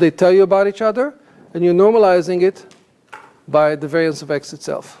 what they tell you about each other, and you're normalizing it by the variance of x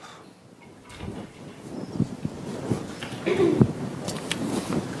itself.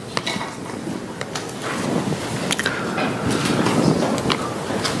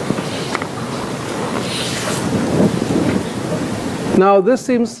 Now this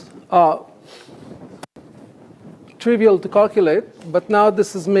seems trivial to calculate, but now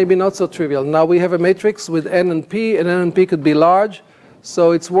this is maybe not so trivial. Now we have a matrix with n and p could be large,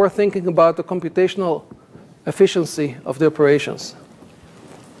 so it's worth thinking about the computational efficiency of the operations.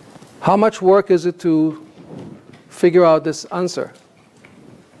 How much work is it to figure out this answer?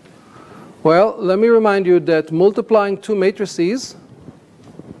 Well, let me remind you that multiplying two matrices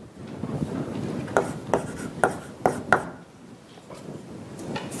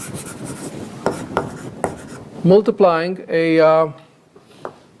multiplying a,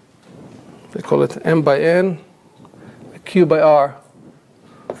 they call it m by n, a q by r.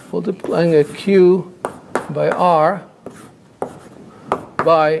 Multiplying a q by r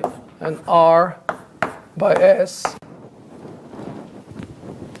by an r by s.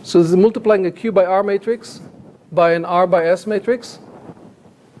 So this is multiplying a q by r matrix by an r by s matrix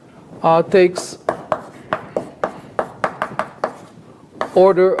takes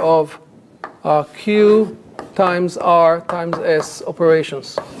order of q times r times s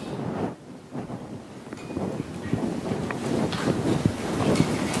operations.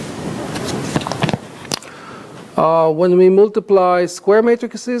 When we multiply square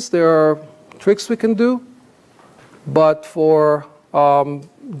matrices, there are tricks we can do, but for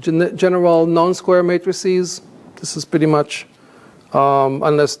general non-square matrices, this is pretty much,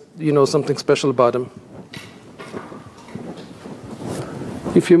 unless you know something special about them.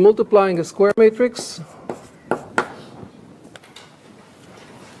 If you're multiplying a square matrix,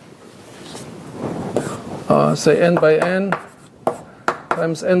 say n by n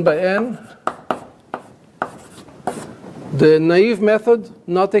times n by n, the naive method,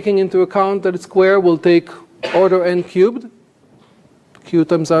 not taking into account that it's square, will take order n cubed, q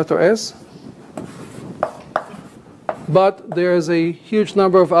times r to s. But there's a huge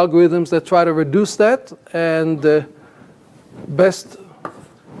number of algorithms that try to reduce that, and the best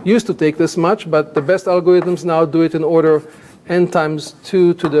used to take this much, but the best algorithms now do it in order n times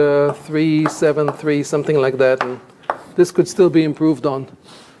 2 to the 373, something like that. And this could still be improved on.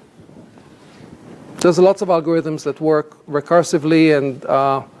 There's lots of algorithms that work recursively and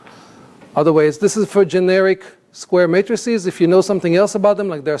other ways. This is for generic square matrices. If you know something else about them,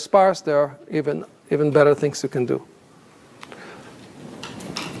 like they're sparse, there are even better things you can do.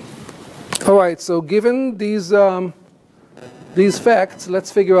 All right, so given these facts,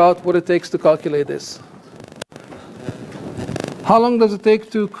 let's figure out what it takes to calculate this. How long does it take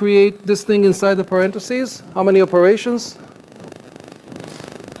to create this thing inside the parentheses? How many operations?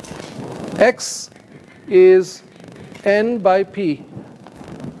 X is n by p.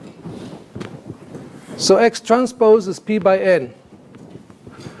 So X transpose is p by n.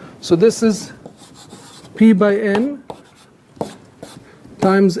 So this is p by n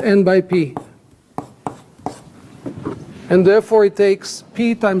times n by p. And therefore it takes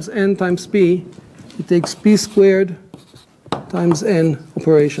p times n times p. It takes p squared times n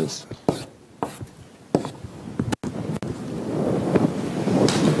operations.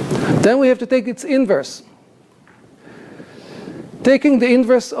 Then we have to take its inverse. Taking the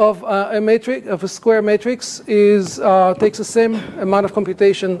inverse of a matrix, of a square matrix, takes the same amount of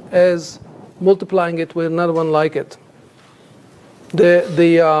computation as multiplying it with another one like it.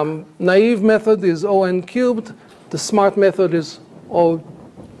 The naive method is O(n) cubed. The smart method is O2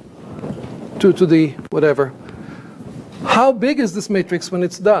 to the whatever. How big is this matrix when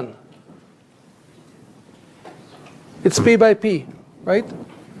it's done? It's p by p, right?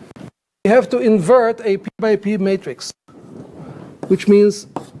 You have to invert a p by p matrix, which means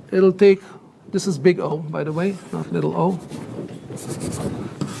it'll take, this is big O, by the way, not little o.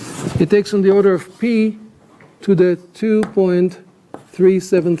 It takes on the order of p to the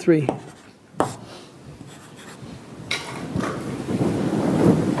 2.373.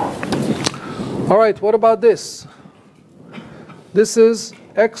 All right, what about this? This is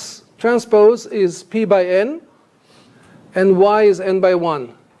X transpose is p by n, and y is n by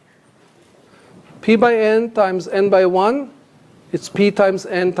 1. P by n times n by 1, it's p times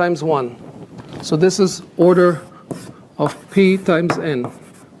n times 1. So this is order of p times n.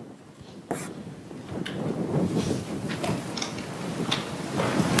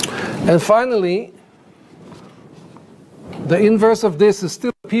 And finally, the inverse of this is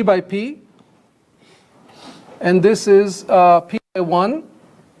still p by p. And this is p by 1.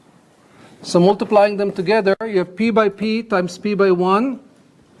 So multiplying them together, you have p by p times p by 1.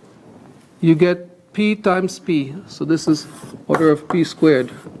 You get p times p. So this is order of p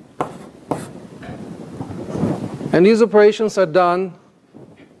squared. And these operations are done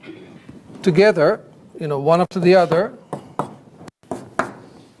together, one after the other.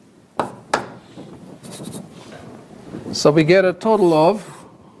 So we get a total of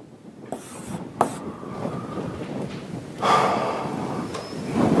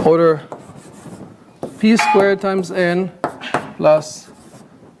order p squared times n plus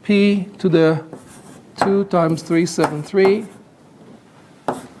p to the 2 times 373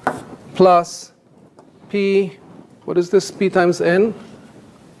 plus p, what is this, p times n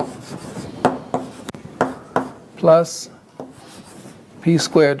plus p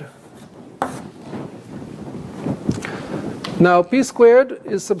squared. Now p squared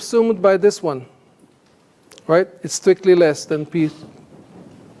is subsumed by this one, right? It's strictly less than p.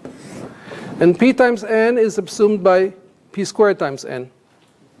 And p times n is subsumed by p squared times n.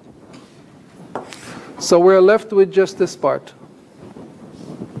 So we're left with just this part.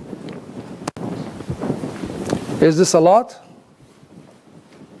 Is this a lot?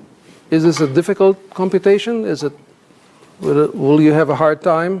 Is this a difficult computation? Will you have a hard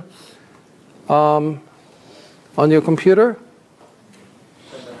time on your computer?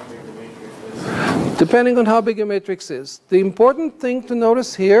 Depending on how big a matrix is. The important thing to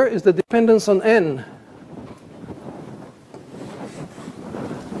notice here is the dependence on n.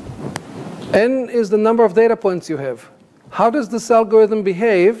 N is the number of data points you have. How does this algorithm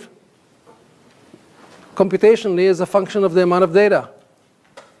behave computationally as a function of the amount of data?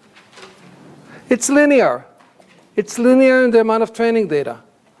 It's linear. It's linear in the amount of training data.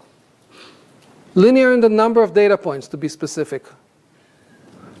 Linear in the number of data points, to be specific.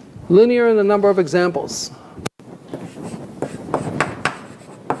 Linear in the number of examples.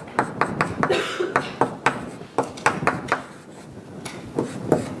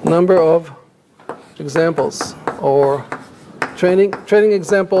 Number of examples, or training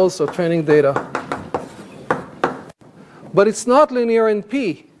examples, or training data. But it's not linear in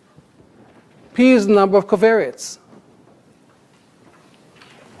P. P is the number of covariates.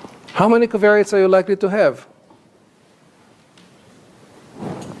 How many covariates are you likely to have?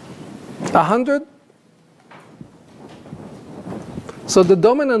 100? So the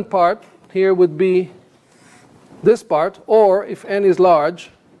dominant part here would be this part, or if n is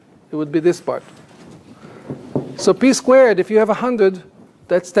large, it would be this part. So p squared, if you have 100,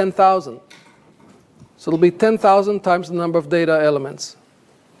 that's 10,000. So it'll be 10,000 times the number of data elements.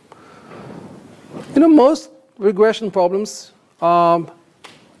 You know, most regression problems,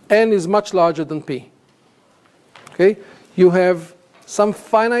 n is much larger than p. Okay? You have some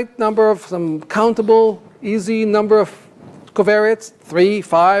finite number of, some countable, easy number of covariates, 3,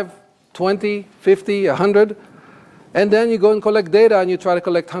 5, 20, 50, 100. And then you go and collect data and you try to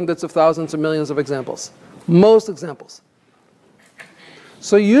collect hundreds of thousands or millions of examples. Most examples.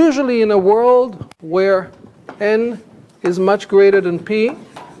 So usually in a world where n is much greater than p,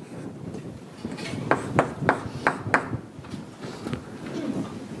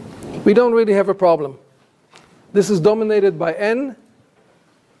 we don't really have a problem. This is dominated by n,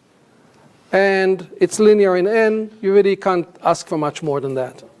 and it's linear in n. You really can't ask for much more than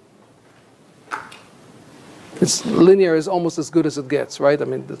that. It's linear is almost as good as it gets, right? I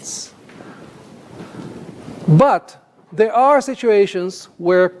mean, that's. But there are situations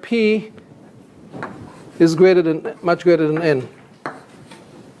where p is much greater than n.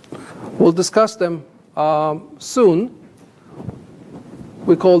 We'll discuss them soon.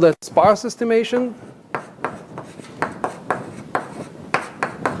 We call that sparse estimation.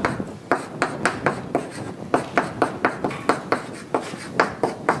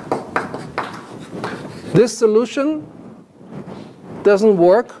 This solution doesn't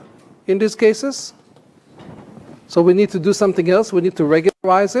work in these cases. So we need to do something else. We need to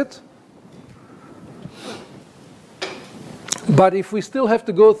regularize it. But if we still have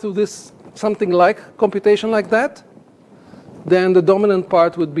to go through this, something like computation like that, then the dominant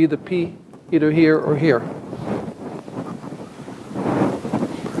part would be the p either here or here.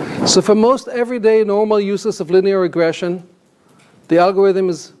 So for most everyday normal uses of linear regression, the algorithm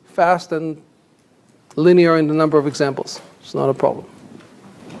is fast and linear in the number of examples. It's not a problem.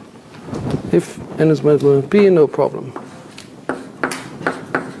 If n is greater than p, no problem.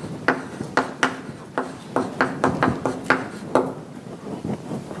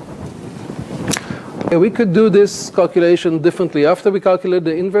 Okay, we could do this calculation differently. After we calculate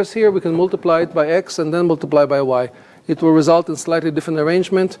the inverse here, we can multiply it by x and then multiply by y. It will result in slightly different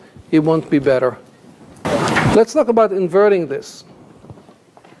arrangement. It won't be better. Let's talk about inverting this.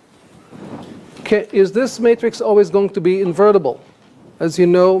 Okay, is this matrix always going to be invertible? As you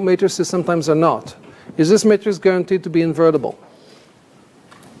know, matrices sometimes are not. Is this matrix guaranteed to be invertible?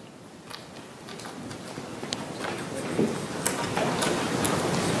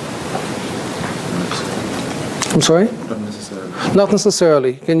 I'm sorry? Not necessarily. Not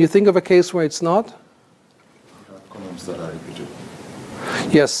necessarily. Can you think of a case where it's not? You have columns that are repeated.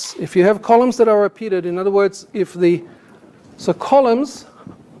 Yes. If you have columns that are repeated, in other words, if the so columns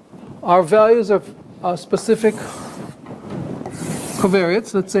are values of specific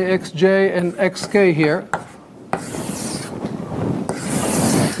covariates, let's say xj and xk here.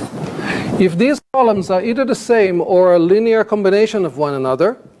 If these columns are either the same or a linear combination of one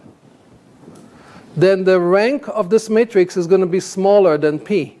another, then the rank of this matrix is going to be smaller than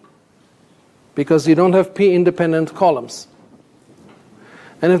p, because you don't have p independent columns.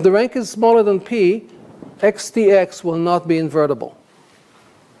 And if the rank is smaller than p, xtx will not be invertible.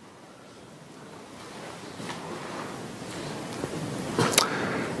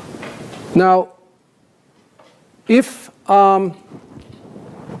 Now, if n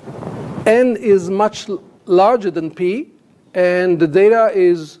is much larger than p, and the data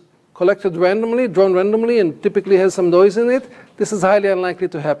is collected randomly, drawn randomly, and typically has some noise in it, this is highly unlikely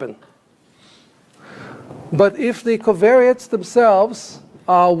to happen. But if the covariates themselves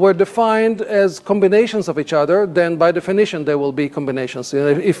were defined as combinations of each other, then by definition there will be combinations. You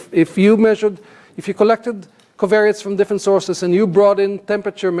know, if you collected covariates from different sources and you brought in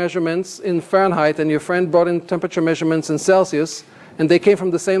temperature measurements in Fahrenheit and your friend brought in temperature measurements in Celsius, and they came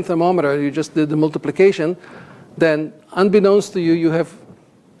from the same thermometer, you just did the multiplication, then unbeknownst to you, you have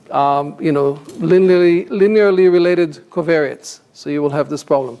linearly related covariates. So you will have this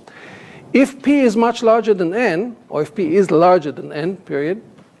problem. If p is much larger than n, or if p is larger than n, period,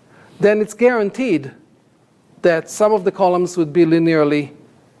 then it's guaranteed that some of the columns would be linearly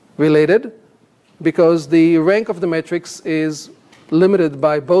related, because the rank of the matrix is limited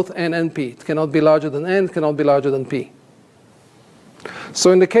by both n and p. It cannot be larger than n, it cannot be larger than p.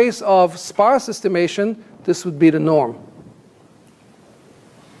 So in the case of sparse estimation, this would be the norm.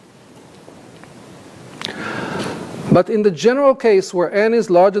 But in the general case where n is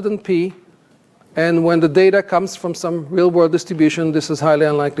larger than p, and when the data comes from some real-world distribution, this is highly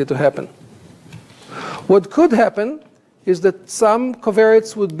unlikely to happen. What could happen is that some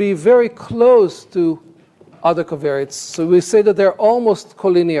covariates would be very close to other covariates. So we say that they're almost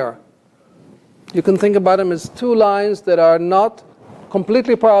collinear. You can think about them as two lines that are not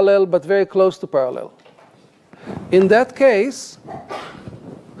completely parallel, but very close to parallel. In that case,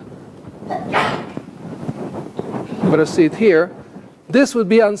 you better see it here, this would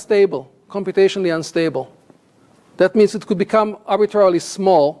be unstable, computationally unstable. That means it could become arbitrarily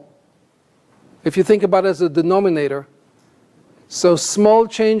small if you think about it as a denominator. So small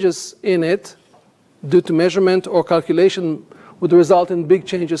changes in it due to measurement or calculation would result in big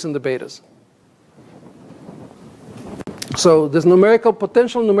changes in the betas. So there's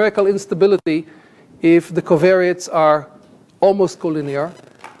potential numerical instability if the covariates are almost collinear,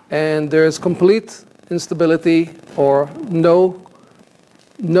 and there's complete instability or no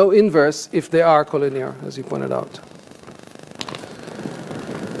inverse if they are collinear, as you pointed out.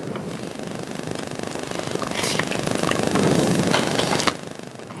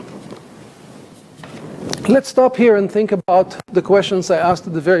 Let's stop here and think about the questions I asked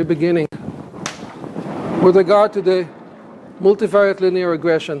at the very beginning with regard to the multivariate linear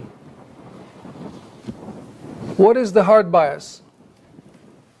regression. What is the hard bias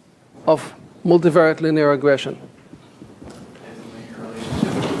of multivariate linear regression?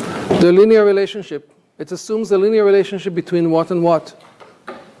 The linear relationship. It assumes a linear relationship between what and what?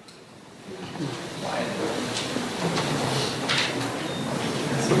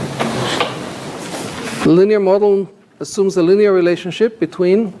 The linear model assumes a linear relationship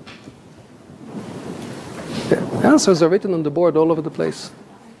between. The answers are written on the board all over the place.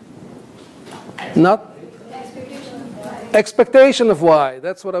 Not expectation of y.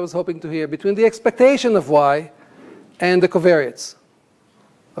 That's what I was hoping to hear. Between the expectation of y and the covariates.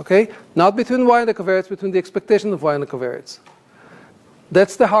 Okay? Not between y and the covariates, between the expectation of y and the covariates.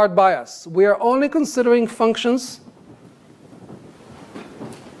 That's the hard bias. We are only considering functions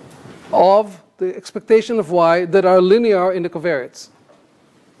of the expectation of y that are linear in the covariates.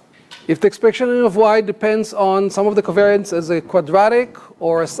 If the expectation of y depends on some of the covariates as a quadratic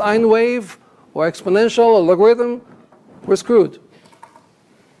or a sine wave or exponential or logarithm, we're screwed.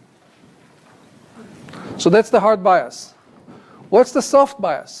 So that's the hard bias. What's the soft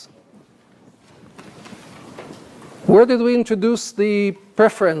bias? Where did we introduce the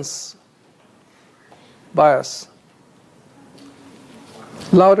preference bias?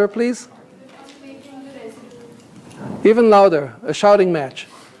 Louder, please. Even louder, a shouting match.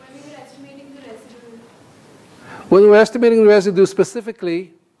 When we're estimating the residue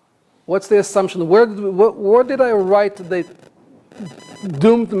specifically, what's the assumption? Where did I write that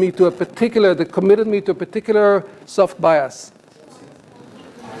doomed me to a particular, that committed me to a particular soft bias?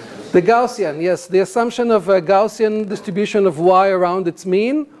 The Gaussian, yes, the assumption of a Gaussian distribution of y around its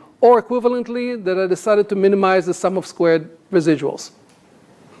mean, or equivalently, that I decided to minimize the sum of squared residuals.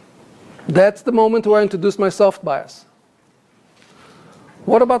 That's the moment where I introduced my soft bias.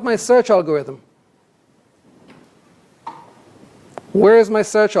 What about my search algorithm? Where is my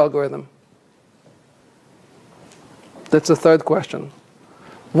search algorithm? That's the third question.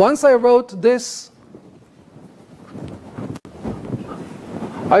 Once I wrote this,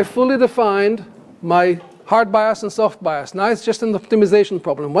 I fully defined my hard bias and soft bias. Now it's just an optimization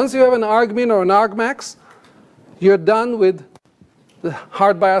problem. Once you have an argmin or an argmax, you're done with the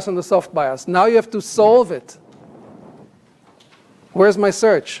hard bias and the soft bias. Now you have to solve it. Where's my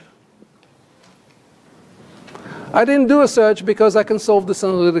search? I didn't do a search because I can solve this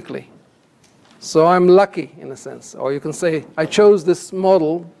analytically. So I'm lucky in a sense. Or you can say I chose this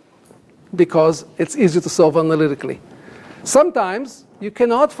model because it's easy to solve analytically. Sometimes you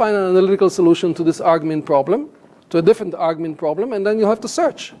cannot find an analytical solution to this argmin problem, to a different argmin problem, and then you have to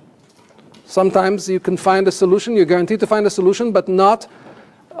search. Sometimes you can find a solution, you're guaranteed to find a solution, but not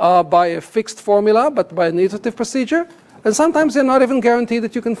by a fixed formula, but by an iterative procedure. And sometimes you're not even guaranteed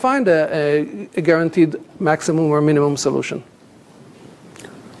that you can find a guaranteed maximum or minimum solution.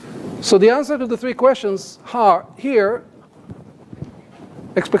 So the answer to the three questions are here,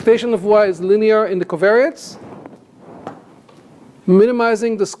 expectation of y is linear in the covariates,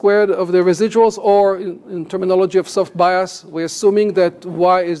 minimizing the squared of the residuals, or in terminology of soft bias, we're assuming that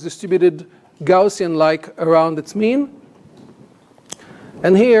y is distributed Gaussian-like around its mean.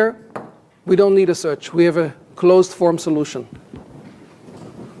 And here, we don't need a search. We have a closed form solution.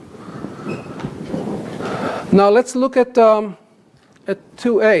 Now let's look at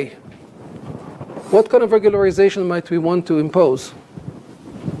 2a. What kind of regularization might we want to impose?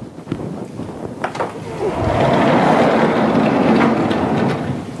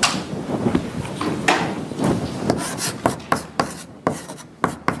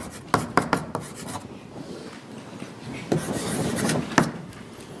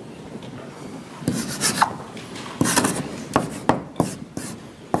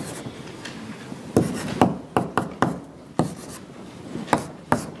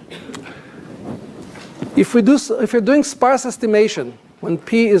 If you're doing sparse estimation, when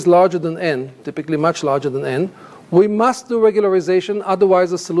p is larger than n, typically much larger than n, we must do regularization, otherwise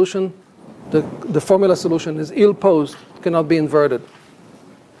the solution, the formula solution is ill-posed, cannot be inverted.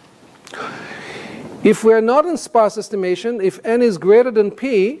 If we're not in sparse estimation, if n is greater than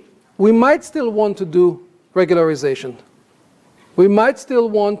p, we might still want to do regularization. We might still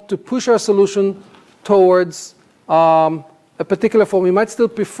want to push our solution towards a particular form. We might still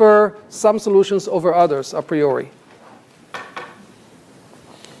prefer some solutions over others a priori.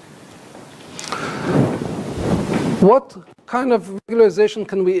 What kind of regularization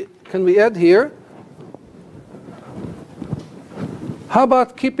can we add here? How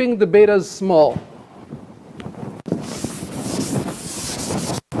about keeping the betas small?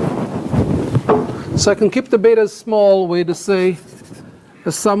 So I can keep the betas small with, say,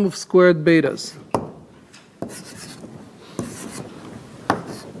 a sum of squared betas.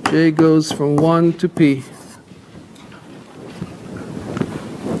 J goes from 1 to p.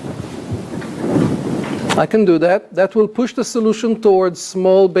 I can do that. That will push the solution towards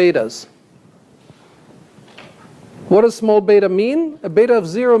small betas. What does small beta mean? A beta of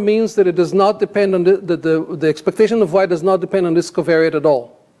 0 means that it does not depend on the expectation of y does not depend on this covariate at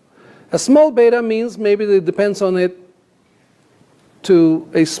all. A small beta means maybe that it depends on it to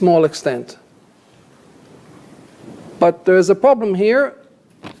a small extent. But there is a problem here.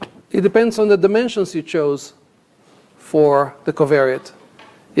 It depends on the dimensions you chose for the covariate.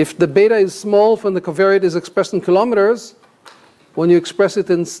 If the beta is small when the covariate is expressed in kilometers, when you express it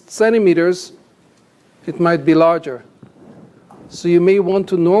in centimeters, it might be larger. So you may want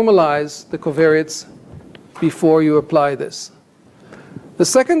to normalize the covariates before you apply this. The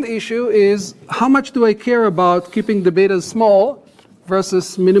second issue is, how much do I care about keeping the betas small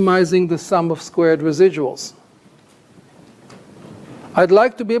versus minimizing the sum of squared residuals? I'd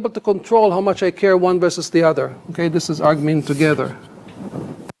like to be able to control how much I care one versus the other. Okay, this is argmin together.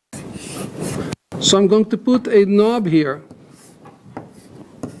 So I'm going to put a knob here.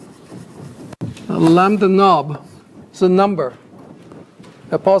 A lambda knob. It's a number,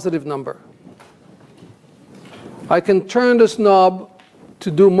 a positive number. I can turn this knob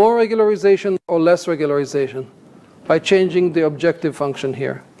to do more regularization or less regularization by changing the objective function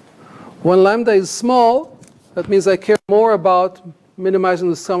here. When lambda is small, that means I care more about minimizing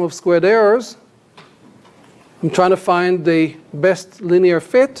the sum of squared errors. I'm trying to find the best linear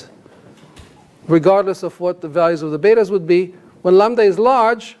fit, regardless of what the values of the betas would be. When lambda is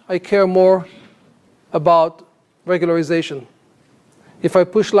large, I care more about regularization. If I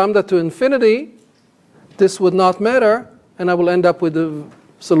push lambda to infinity, this would not matter, and I will end up with a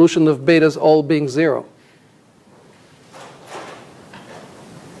solution of betas all being 0.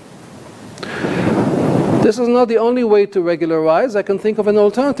 This is not the only way to regularize. I can think of an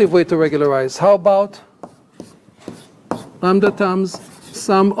alternative way to regularize. How about lambda times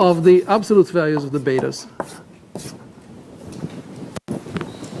sum of the absolute values of the betas?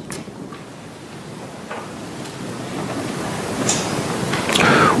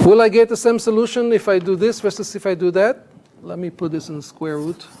 Will I get the same solution if I do this versus if I do that? Let me put this in the square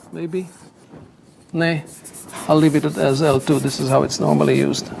root, maybe. Nay, I'll leave it as L2. This is how it's normally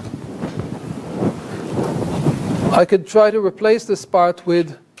used. I could try to replace this part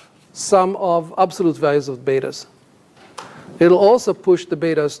with sum of absolute values of betas. It'll also push the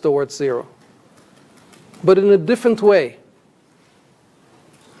betas towards 0, but in a different way.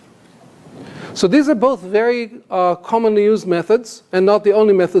 So these are both very commonly used methods, and not the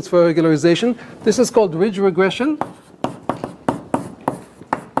only methods for regularization. This is called ridge regression.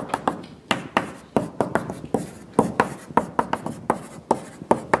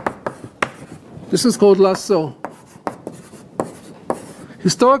 This is called lasso.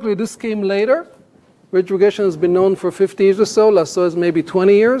 Historically, this came later. Ridge regression has been known for 50 years or so. Lasso is maybe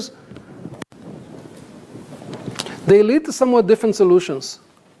 20 years. They lead to somewhat different solutions.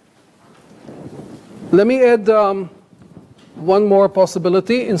 Let me add one more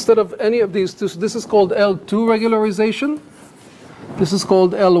possibility. Instead of any of these two, so this is called L2 regularization. This is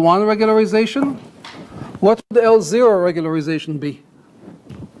called L1 regularization. What would the L0 regularization be?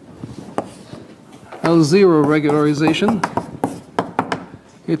 L0 regularization.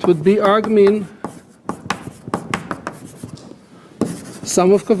 It would be argmin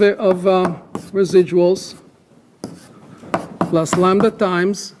sum of residuals plus lambda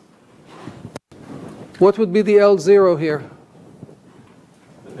times. What would be the L0 here?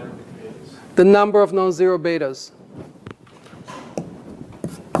 The number of non-zero betas.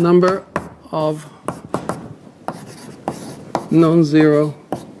 Number of non-zero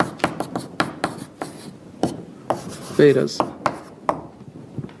betas.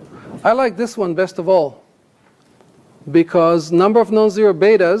 I like this one best of all. because number of non-zero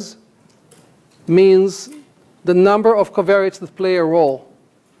betas means the number of covariates that play a role.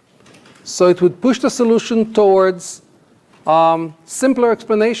 So it would push the solution towards simpler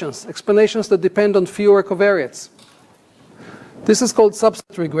explanations, explanations that depend on fewer covariates. This is called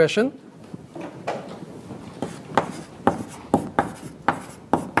subset regression.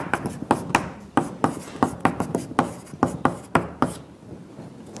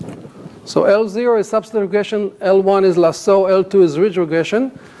 So L0 is subset regression, L1 is lasso, L2 is ridge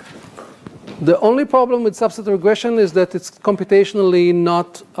regression. The only problem with subset regression is that it's computationally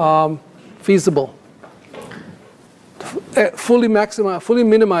not feasible. Fully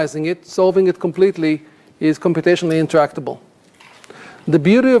minimizing it, solving it completely, is computationally intractable. The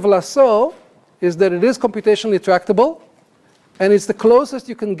beauty of lasso is that it is computationally tractable, and it's the closest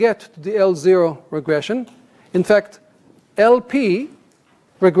you can get to the L0 regression. In fact, LP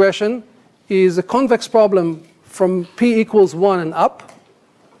regression is a convex problem from p equals 1 and up.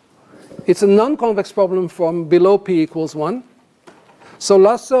 It's a non-convex problem from below p equals 1. So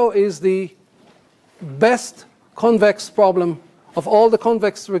lasso is the best convex problem of all the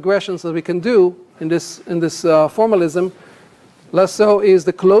convex regressions that we can do in this formalism. Lasso is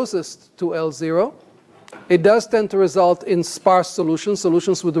the closest to L0. It does tend to result in sparse solutions,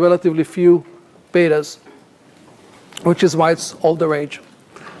 solutions with relatively few betas, which is why it's all the rage.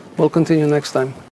 We'll continue next time.